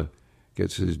Osceola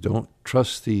gets his, don't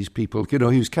trust these people. You know,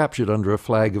 he was captured under a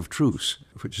flag of truce,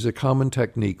 which is a common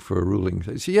technique for a ruling.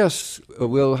 They say, yes,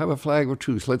 we'll have a flag of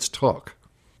truce, let's talk.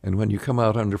 And when you come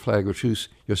out under flag of truce,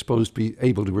 you're supposed to be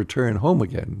able to return home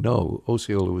again. No,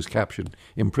 Osceola was captured,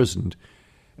 imprisoned,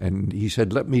 and he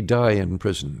said, let me die in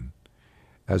prison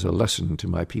as a lesson to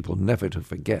my people never to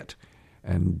forget,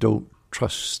 and don't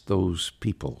trust those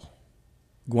people.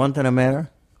 Guantanamera?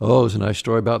 Oh, there's a nice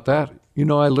story about that. You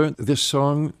know, I learned this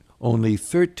song only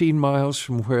 13 miles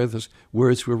from where the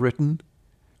words were written.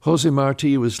 Jose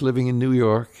Marti was living in New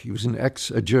York. He was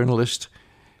a journalist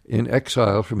in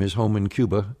exile from his home in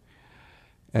Cuba,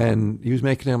 and he was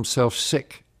making himself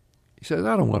sick. He said,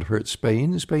 I don't want to hurt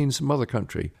Spain. Spain's a mother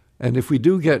country. And if we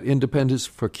do get independence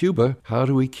for Cuba, how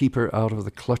do we keep her out of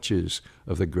the clutches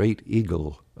of the great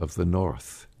eagle of the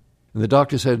North? And the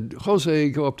doctor said, Jose,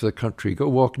 go up to the country, go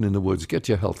walking in the woods, get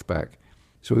your health back.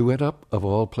 So he went up, of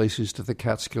all places, to the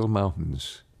Catskill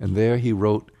Mountains. And there he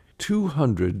wrote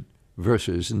 200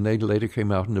 verses, and they later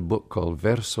came out in a book called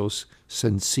Versos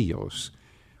Sencillos,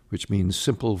 which means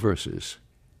simple verses.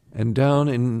 And down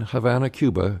in Havana,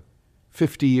 Cuba,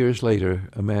 50 years later,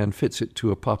 a man fits it to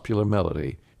a popular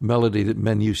melody that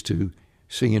men used to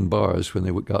sing in bars when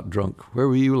they got drunk. Where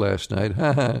were you last night?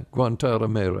 Ha ha,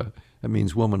 Guantanamera. That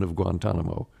means woman of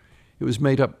Guantanamo. It was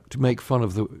made up to make fun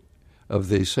of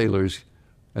the sailors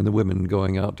and the women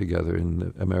going out together in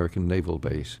the American naval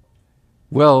base.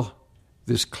 Well,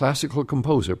 this classical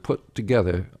composer put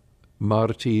together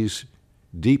Marti's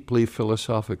deeply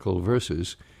philosophical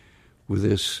verses with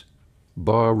this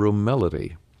barroom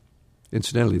melody.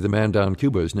 Incidentally, the man down in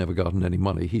Cuba has never gotten any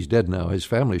money. He's dead now. His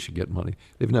family should get money.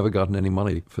 They've never gotten any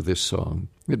money for this song.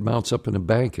 It mounts up in a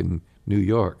bank in New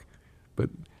York, but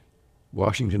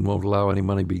Washington won't allow any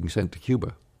money being sent to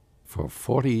Cuba for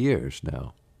 40 years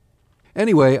now.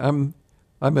 Anyway, I'm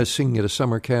singing at a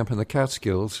summer camp in the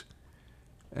Catskills,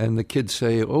 and the kids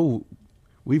say, oh,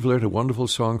 we've learned a wonderful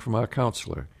song from our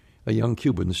counselor. A young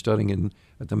Cuban studying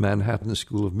at the Manhattan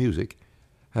School of Music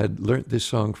had learnt this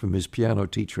song from his piano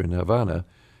teacher in Havana.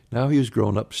 Now he was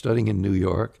grown up studying in New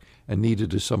York and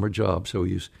needed a summer job, so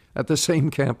he was at the same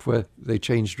camp where they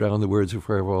changed around the words of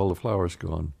Where Have All the Flowers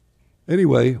Gone.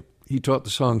 Anyway, he taught the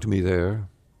song to me there.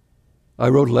 I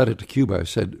wrote a letter to Cuba. I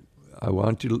said, I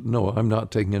want you to know I'm not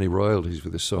taking any royalties for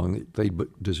this song. They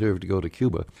deserve to go to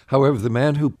Cuba. However, the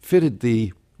man who fitted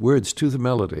the words to the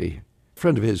melody, a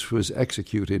friend of his was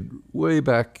executed way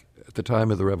back at the time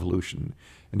of the revolution.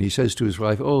 And he says to his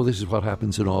wife, oh, this is what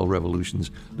happens in all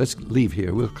revolutions. Let's leave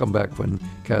here. We'll come back when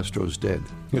Castro's dead.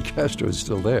 Castro's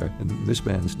still there, and this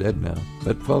man's dead now.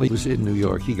 But while he was in New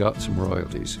York, he got some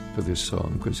royalties for this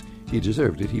song because he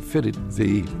deserved it. He fitted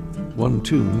the one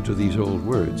tune to these old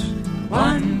words.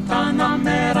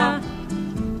 Guantanamera,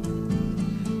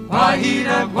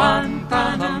 Guajira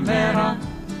Guantanamera,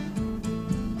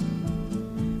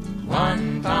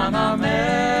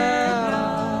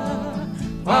 Guantanamera,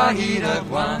 Guajira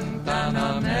Guantanamera.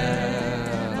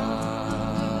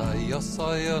 Yo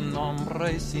soy un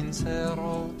hombre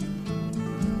sincero,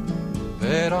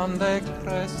 de donde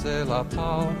crece la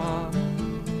palma.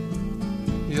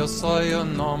 Yo soy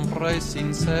un hombre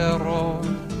sincero,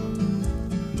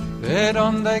 de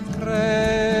donde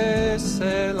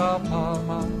crece la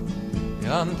palma, y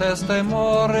antes de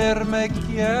morir me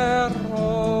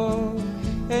quiero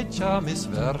echar mis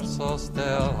versos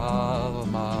del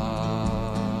alma.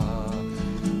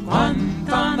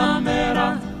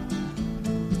 Guantanamera,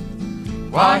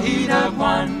 Guajira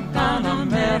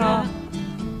Guantanamera,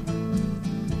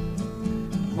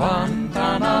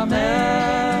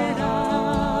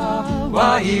 Guantanamera,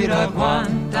 Guajira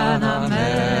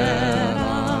Guantanamera.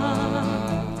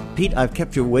 Pete, I've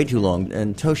kept you way too long,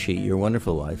 and Toshi, your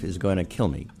wonderful wife, is going to kill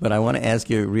me. But I want to ask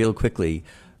you real quickly,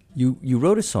 you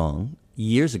wrote a song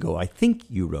years ago. I think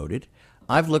you wrote it.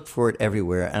 I've looked for it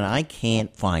everywhere, and I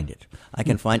can't find it. I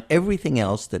can find everything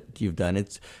else that you've done.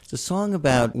 It's a song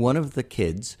about one of the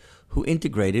kids who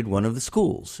integrated one of the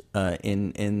schools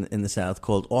in the South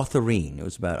called Authorine. It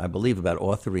was about, I believe, about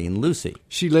Authorine Lucy.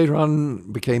 She later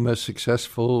on became a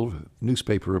successful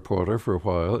newspaper reporter for a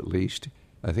while, at least.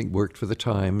 I think worked for the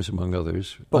Times, among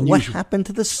others. But what happened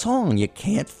to the song? You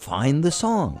can't find the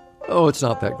song. Oh, it's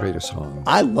not that great a song.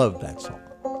 I love that song.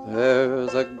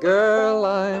 There's a girl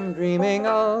I'm dreaming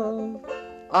of,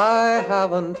 I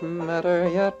haven't met her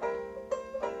yet.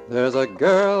 There's a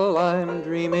girl I'm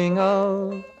dreaming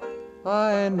of,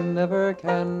 I never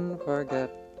can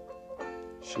forget.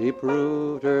 She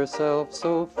proved herself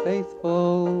so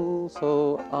faithful,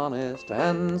 so honest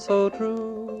and so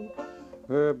true.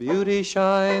 Her beauty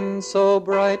shines so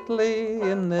brightly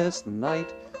in this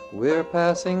night we're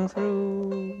passing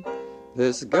through.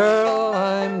 This girl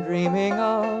I'm dreaming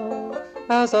of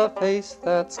has a face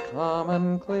that's calm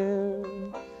and clear.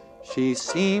 She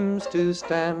seems to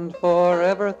stand for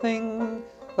everything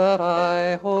that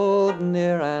I hold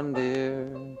near and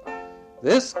dear.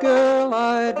 This girl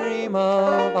I dream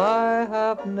of I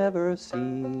have never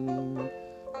seen.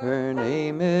 Her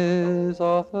name is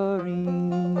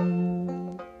Authorine.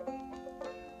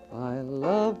 I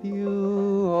love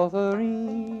you,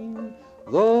 Authorine,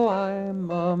 though I'm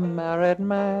a married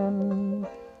man.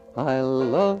 I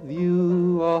love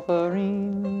you,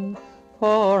 Authorine,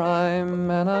 for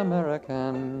I'm an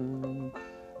American.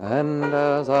 And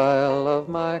as I love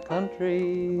my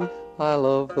country, I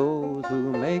love those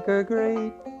who make her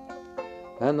great,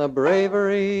 and the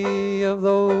bravery of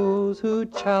those who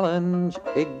challenge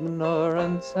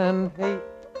ignorance and hate.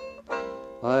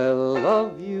 I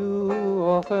love you,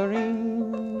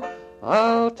 Authorine.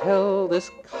 I'll tell this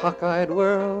cockeyed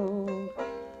world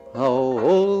how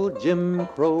old Jim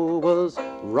Crow was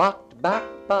rocked back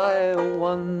by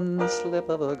one slip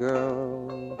of a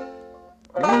girl.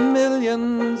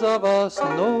 Millions of us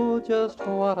know just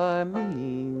what I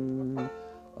mean.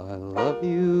 I love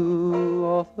you,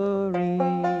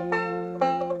 Authorine.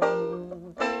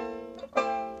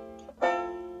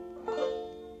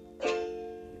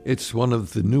 It's one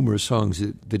of the numerous songs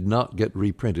that did not get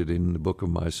reprinted in the book of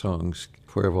my songs,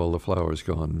 Where Have All the Flowers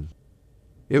Gone?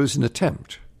 It was an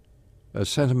attempt, a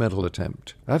sentimental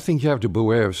attempt. I think you have to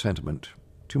beware of sentiment,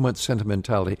 too much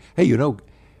sentimentality. Hey, you know,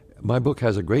 my book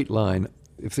has a great line.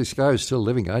 If this guy was still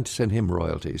living, I'd send him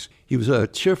royalties. He was a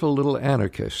cheerful little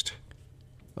anarchist.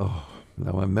 Oh,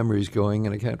 now my memory's going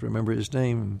and I can't remember his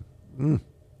name.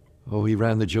 Oh, he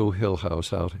ran the Joe Hill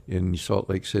House out in Salt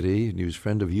Lake City, and he was a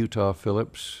friend of Utah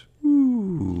Phillips.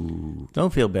 Ooh.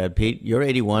 Don't feel bad, Pete. You're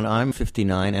 81, I'm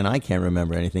 59, and I can't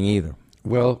remember anything either.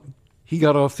 Well, he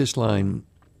got off this line,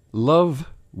 love,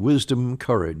 wisdom,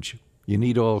 courage. You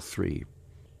need all three.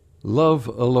 Love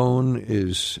alone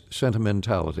is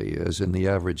sentimentality, as in the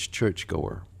average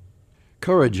churchgoer.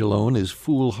 Courage alone is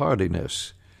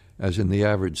foolhardiness, as in the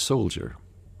average soldier.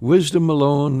 Wisdom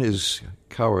alone is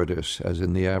cowardice, as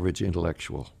in the average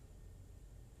intellectual.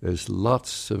 There's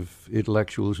lots of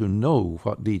intellectuals who know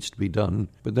what needs to be done,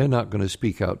 but they're not going to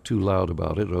speak out too loud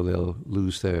about it or they'll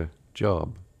lose their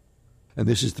job. And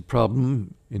this is the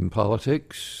problem in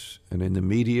politics and in the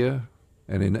media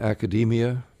and in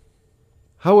academia.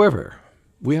 However,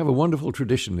 we have a wonderful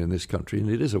tradition in this country,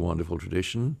 and it is a wonderful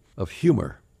tradition, of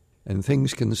humor. And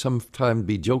things can sometimes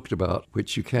be joked about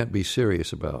which you can't be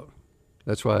serious about.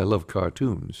 That's why I love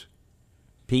cartoons.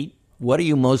 Pete, what are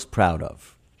you most proud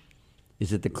of?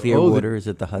 Is it the Clearwater? Is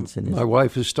it the Hudson? My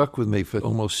wife has stuck with me for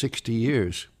almost 60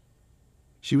 years.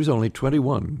 She was only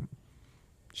 21.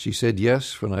 She said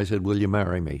yes when I said, will you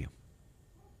marry me?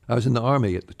 I was in the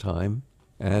Army at the time,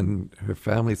 and her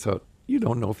family thought, you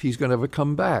don't know if he's going to ever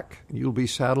come back. You'll be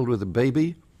saddled with a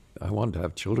baby. I wanted to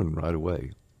have children right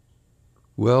away.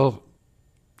 Well,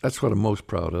 that's what I'm most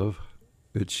proud of,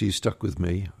 that she's stuck with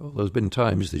me. Well, there's been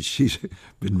times that she's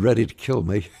been ready to kill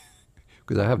me,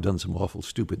 because I have done some awful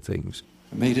stupid things.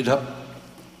 I made it up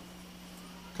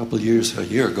a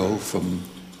year ago from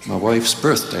my wife's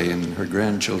birthday, and her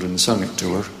grandchildren sung it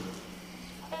to her.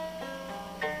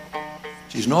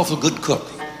 She's an awful good cook.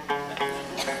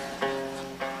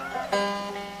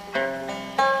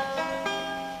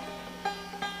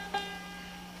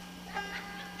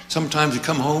 Sometimes you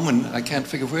come home and I can't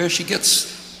figure where she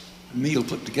gets a meal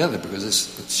put together but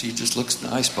she just looks in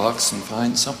the icebox and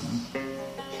finds something.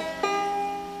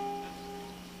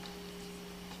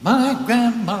 My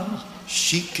grandma,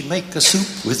 she can make a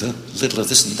soup with a little of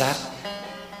this and that.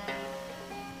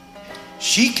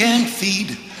 She can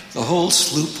feed the whole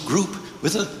sloop group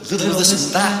with a little of this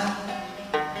and that.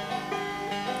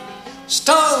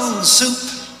 Stone soup,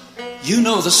 you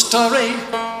know the story.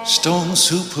 Stone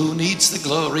soup, who needs the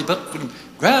glory? But when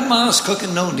Grandma's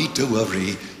cooking, no need to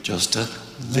worry. Just a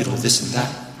little of this and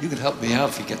that. You can help me out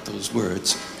if you get those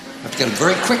words. I have to get them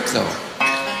very quick, though.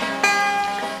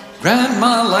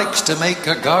 Grandma likes to make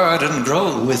a garden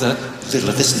grow with a little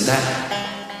of this and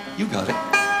that. You got it.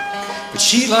 But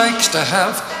she likes to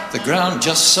have the ground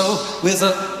just so with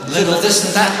a little of this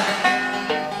and that.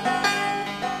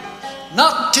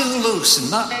 Not too loose and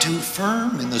not too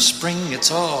firm. In the spring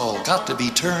it's all got to be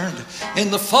turned.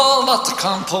 In the fall, lots of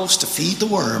compost to feed the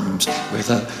worms with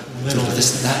a little of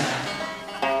this and that.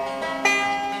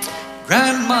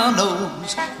 Grandma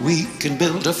knows we can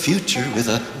build a future with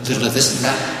a little of this and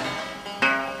that.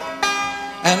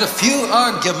 And a few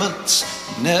arguments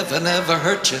never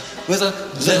hurt you with a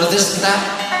little of this and that.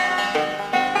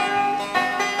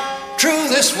 True,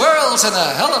 this world's in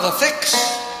a hell of a fix.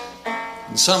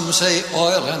 And some say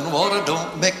oil and water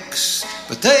don't mix,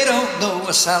 but they don't know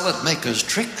a salad maker's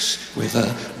tricks with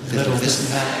a little of this and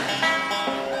that.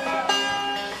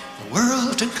 The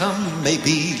world to come may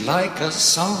be like a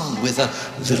song with a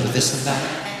little of this and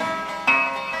that.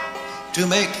 To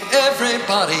make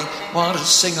everybody want to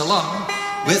sing along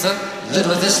with a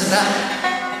little of this and that.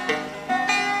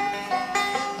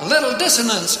 A little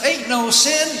dissonance ain't no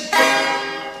sin.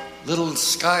 Little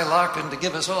skylarking to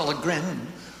give us all a grin.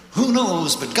 Who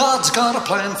knows, but God's got a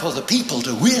plan for the people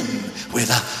to win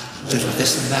with a little of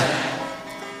this and that.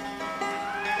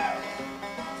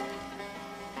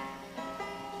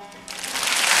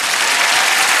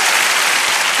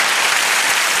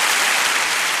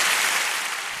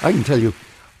 I can tell you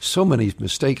so many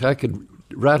mistakes. I could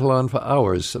rattle on for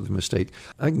hours of the mistake.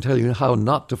 I can tell you how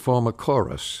not to form a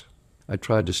chorus. I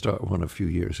tried to start one a few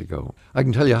years ago. I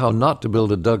can tell you how not to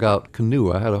build a dugout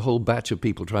canoe. I had a whole batch of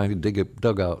people trying to dig a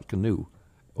dugout canoe.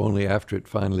 Only after it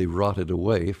finally rotted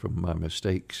away from my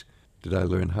mistakes did I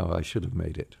learn how I should have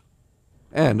made it.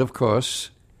 And, of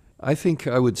course, I think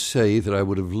I would say that I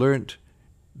would have learnt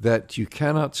that you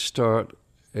cannot start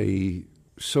a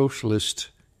socialist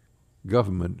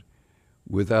government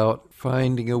without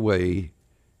finding a way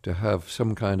to have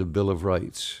some kind of Bill of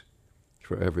Rights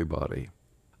for everybody.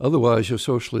 Otherwise, your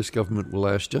socialist government will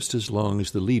last just as long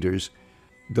as the leaders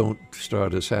don't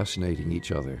start assassinating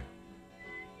each other.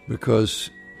 Because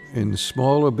in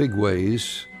small or big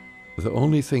ways, the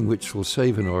only thing which will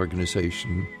save an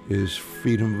organization is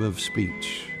freedom of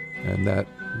speech. And that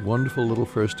wonderful little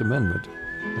First Amendment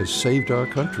has saved our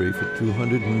country for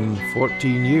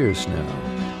 214 years now.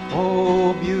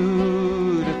 Oh,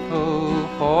 beautiful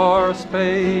for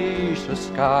spacious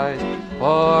skies,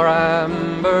 for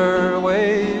amber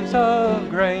waves of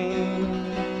grain,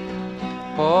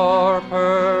 for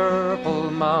purple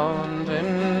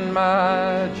mountain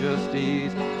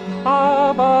majesties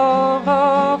above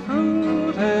the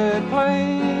fruited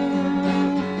plain.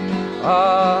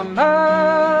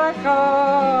 America,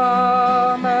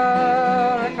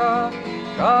 America,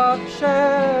 God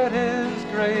shed His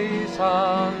grace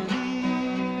on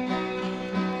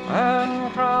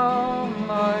and crown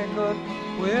thy good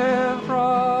with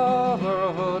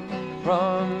brotherhood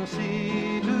from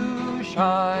sea to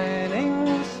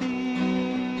shining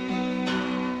sea.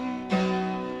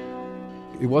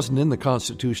 It wasn't in the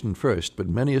Constitution first, but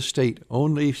many a state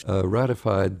only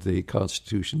ratified the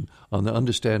Constitution on the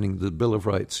understanding that the Bill of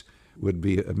Rights would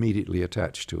be immediately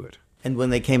attached to it. And when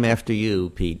they came after you,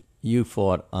 Pete, you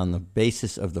fought on the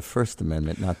basis of the First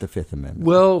Amendment, not the Fifth Amendment.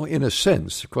 Well, in a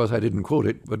sense, of course I didn't quote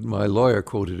it, but my lawyer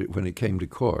quoted it when it came to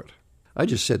court. I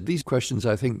just said, these questions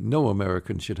I think no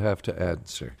American should have to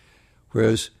answer.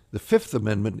 Whereas the Fifth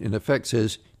Amendment, in effect,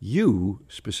 says you,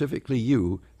 specifically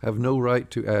you, have no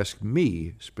right to ask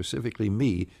me, specifically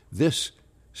me, this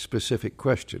specific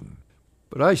question.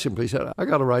 But I simply said, I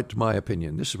got a right to my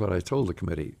opinion. This is what I told the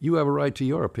committee. You have a right to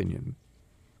your opinion.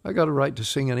 I got a right to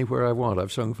sing anywhere I want.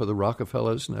 I've sung for the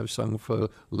Rockefellers and I've sung for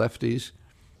lefties.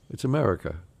 It's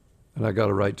America, and I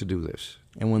got a right to do this.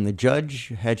 And when the judge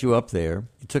had you up there,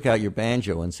 you took out your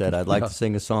banjo and said, I'd like to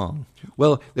sing a song.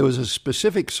 Well, there was a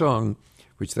specific song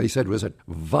which they said was a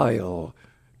vile,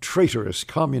 traitorous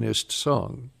communist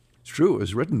song. It's true, it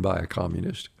was written by a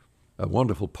communist, a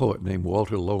wonderful poet named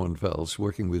Walter Lowenfels,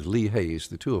 working with Lee Hayes.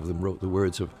 The two of them wrote the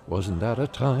words of, wasn't that a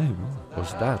time to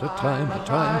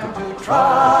try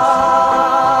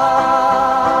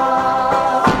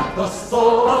the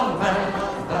soul of man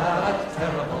that a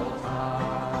terrible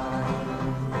time.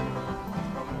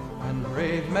 And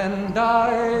brave men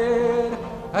died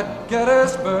at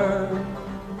Gettysburg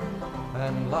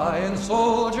and lie in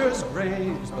soldiers'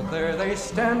 graves, but there they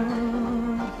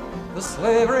stand, the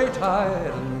slavery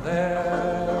tied, and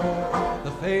there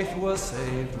the faith was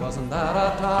saved. Wasn't that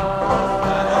a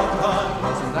time?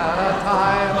 Wasn't that a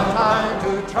time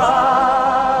to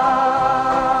try?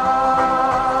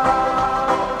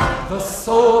 The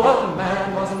soul of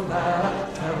man, wasn't that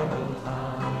a terrible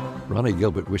time? Ronnie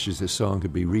Gilbert wishes this song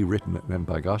could be rewritten, and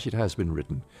by gosh, it has been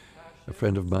written. A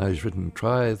friend of mine has written,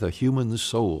 try the human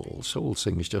soul. Soul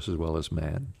sings just as well as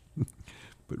man.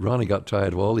 But Ronnie got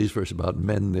tired of all these verses about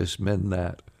men this, men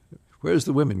that. Where's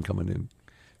the women coming in?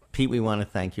 Pete, we want to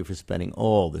thank you for spending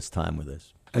all this time with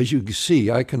us. As you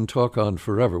see, I can talk on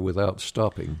forever without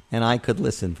stopping. And I could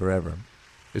listen forever.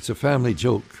 It's a family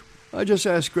joke. I just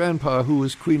asked Grandpa who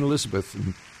was Queen Elizabeth,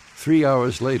 and 3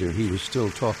 hours later he was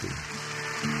still talking.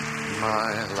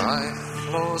 My life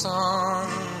flows on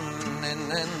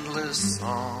in endless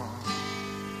song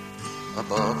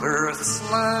above earth's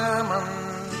lamentation.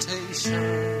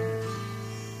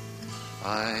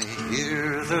 I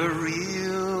hear the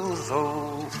real,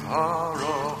 though far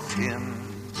off hymn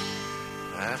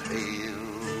that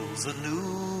hails a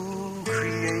new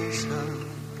creation.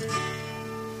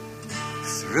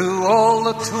 Through all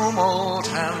the tumult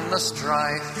and the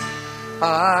strife,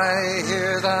 I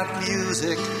hear that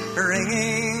music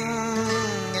ringing.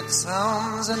 It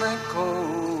sounds an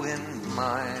echo in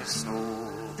my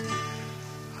soul.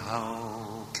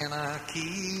 How can I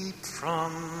keep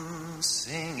from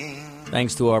singing?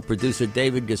 Thanks to our producer,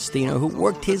 David Gastino, who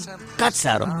worked his guts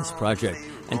out on this project,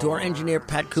 and to our engineer,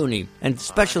 Pat Cooney. And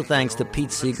special thanks to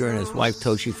Pete Seeger and his wife,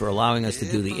 Toshi, for allowing us to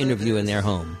do the interview in their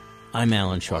home. I'm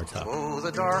Alan Chartock. Oh,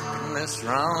 the darkness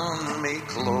round me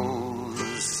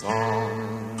close,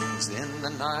 songs in the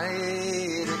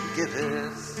night it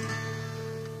giveth.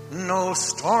 No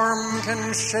storm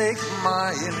can shake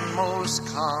my inmost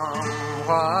calm,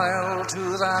 while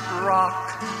to that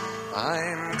rock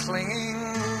I'm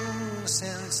clinging,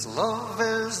 since love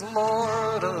is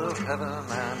Lord of heaven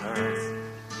and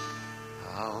earth.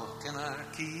 How can I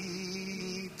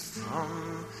keep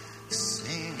from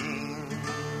singing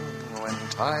when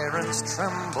tyrants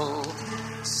tremble,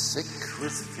 sick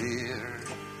with fear,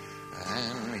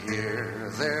 and hear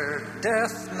their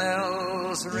death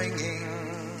knells ringing?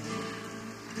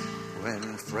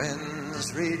 When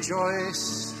friends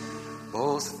rejoice,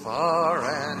 both far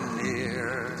and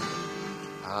near,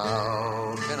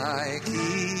 how can I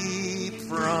keep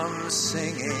from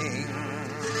singing?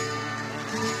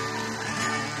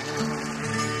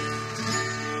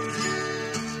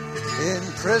 In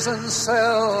prison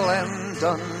cell and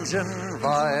dungeon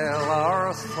vile,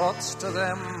 our thoughts to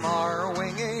them are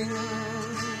winging.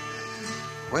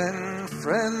 When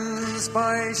friends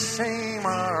by shame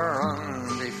are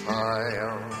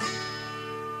undefiled,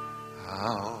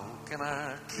 how can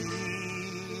I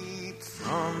keep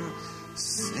from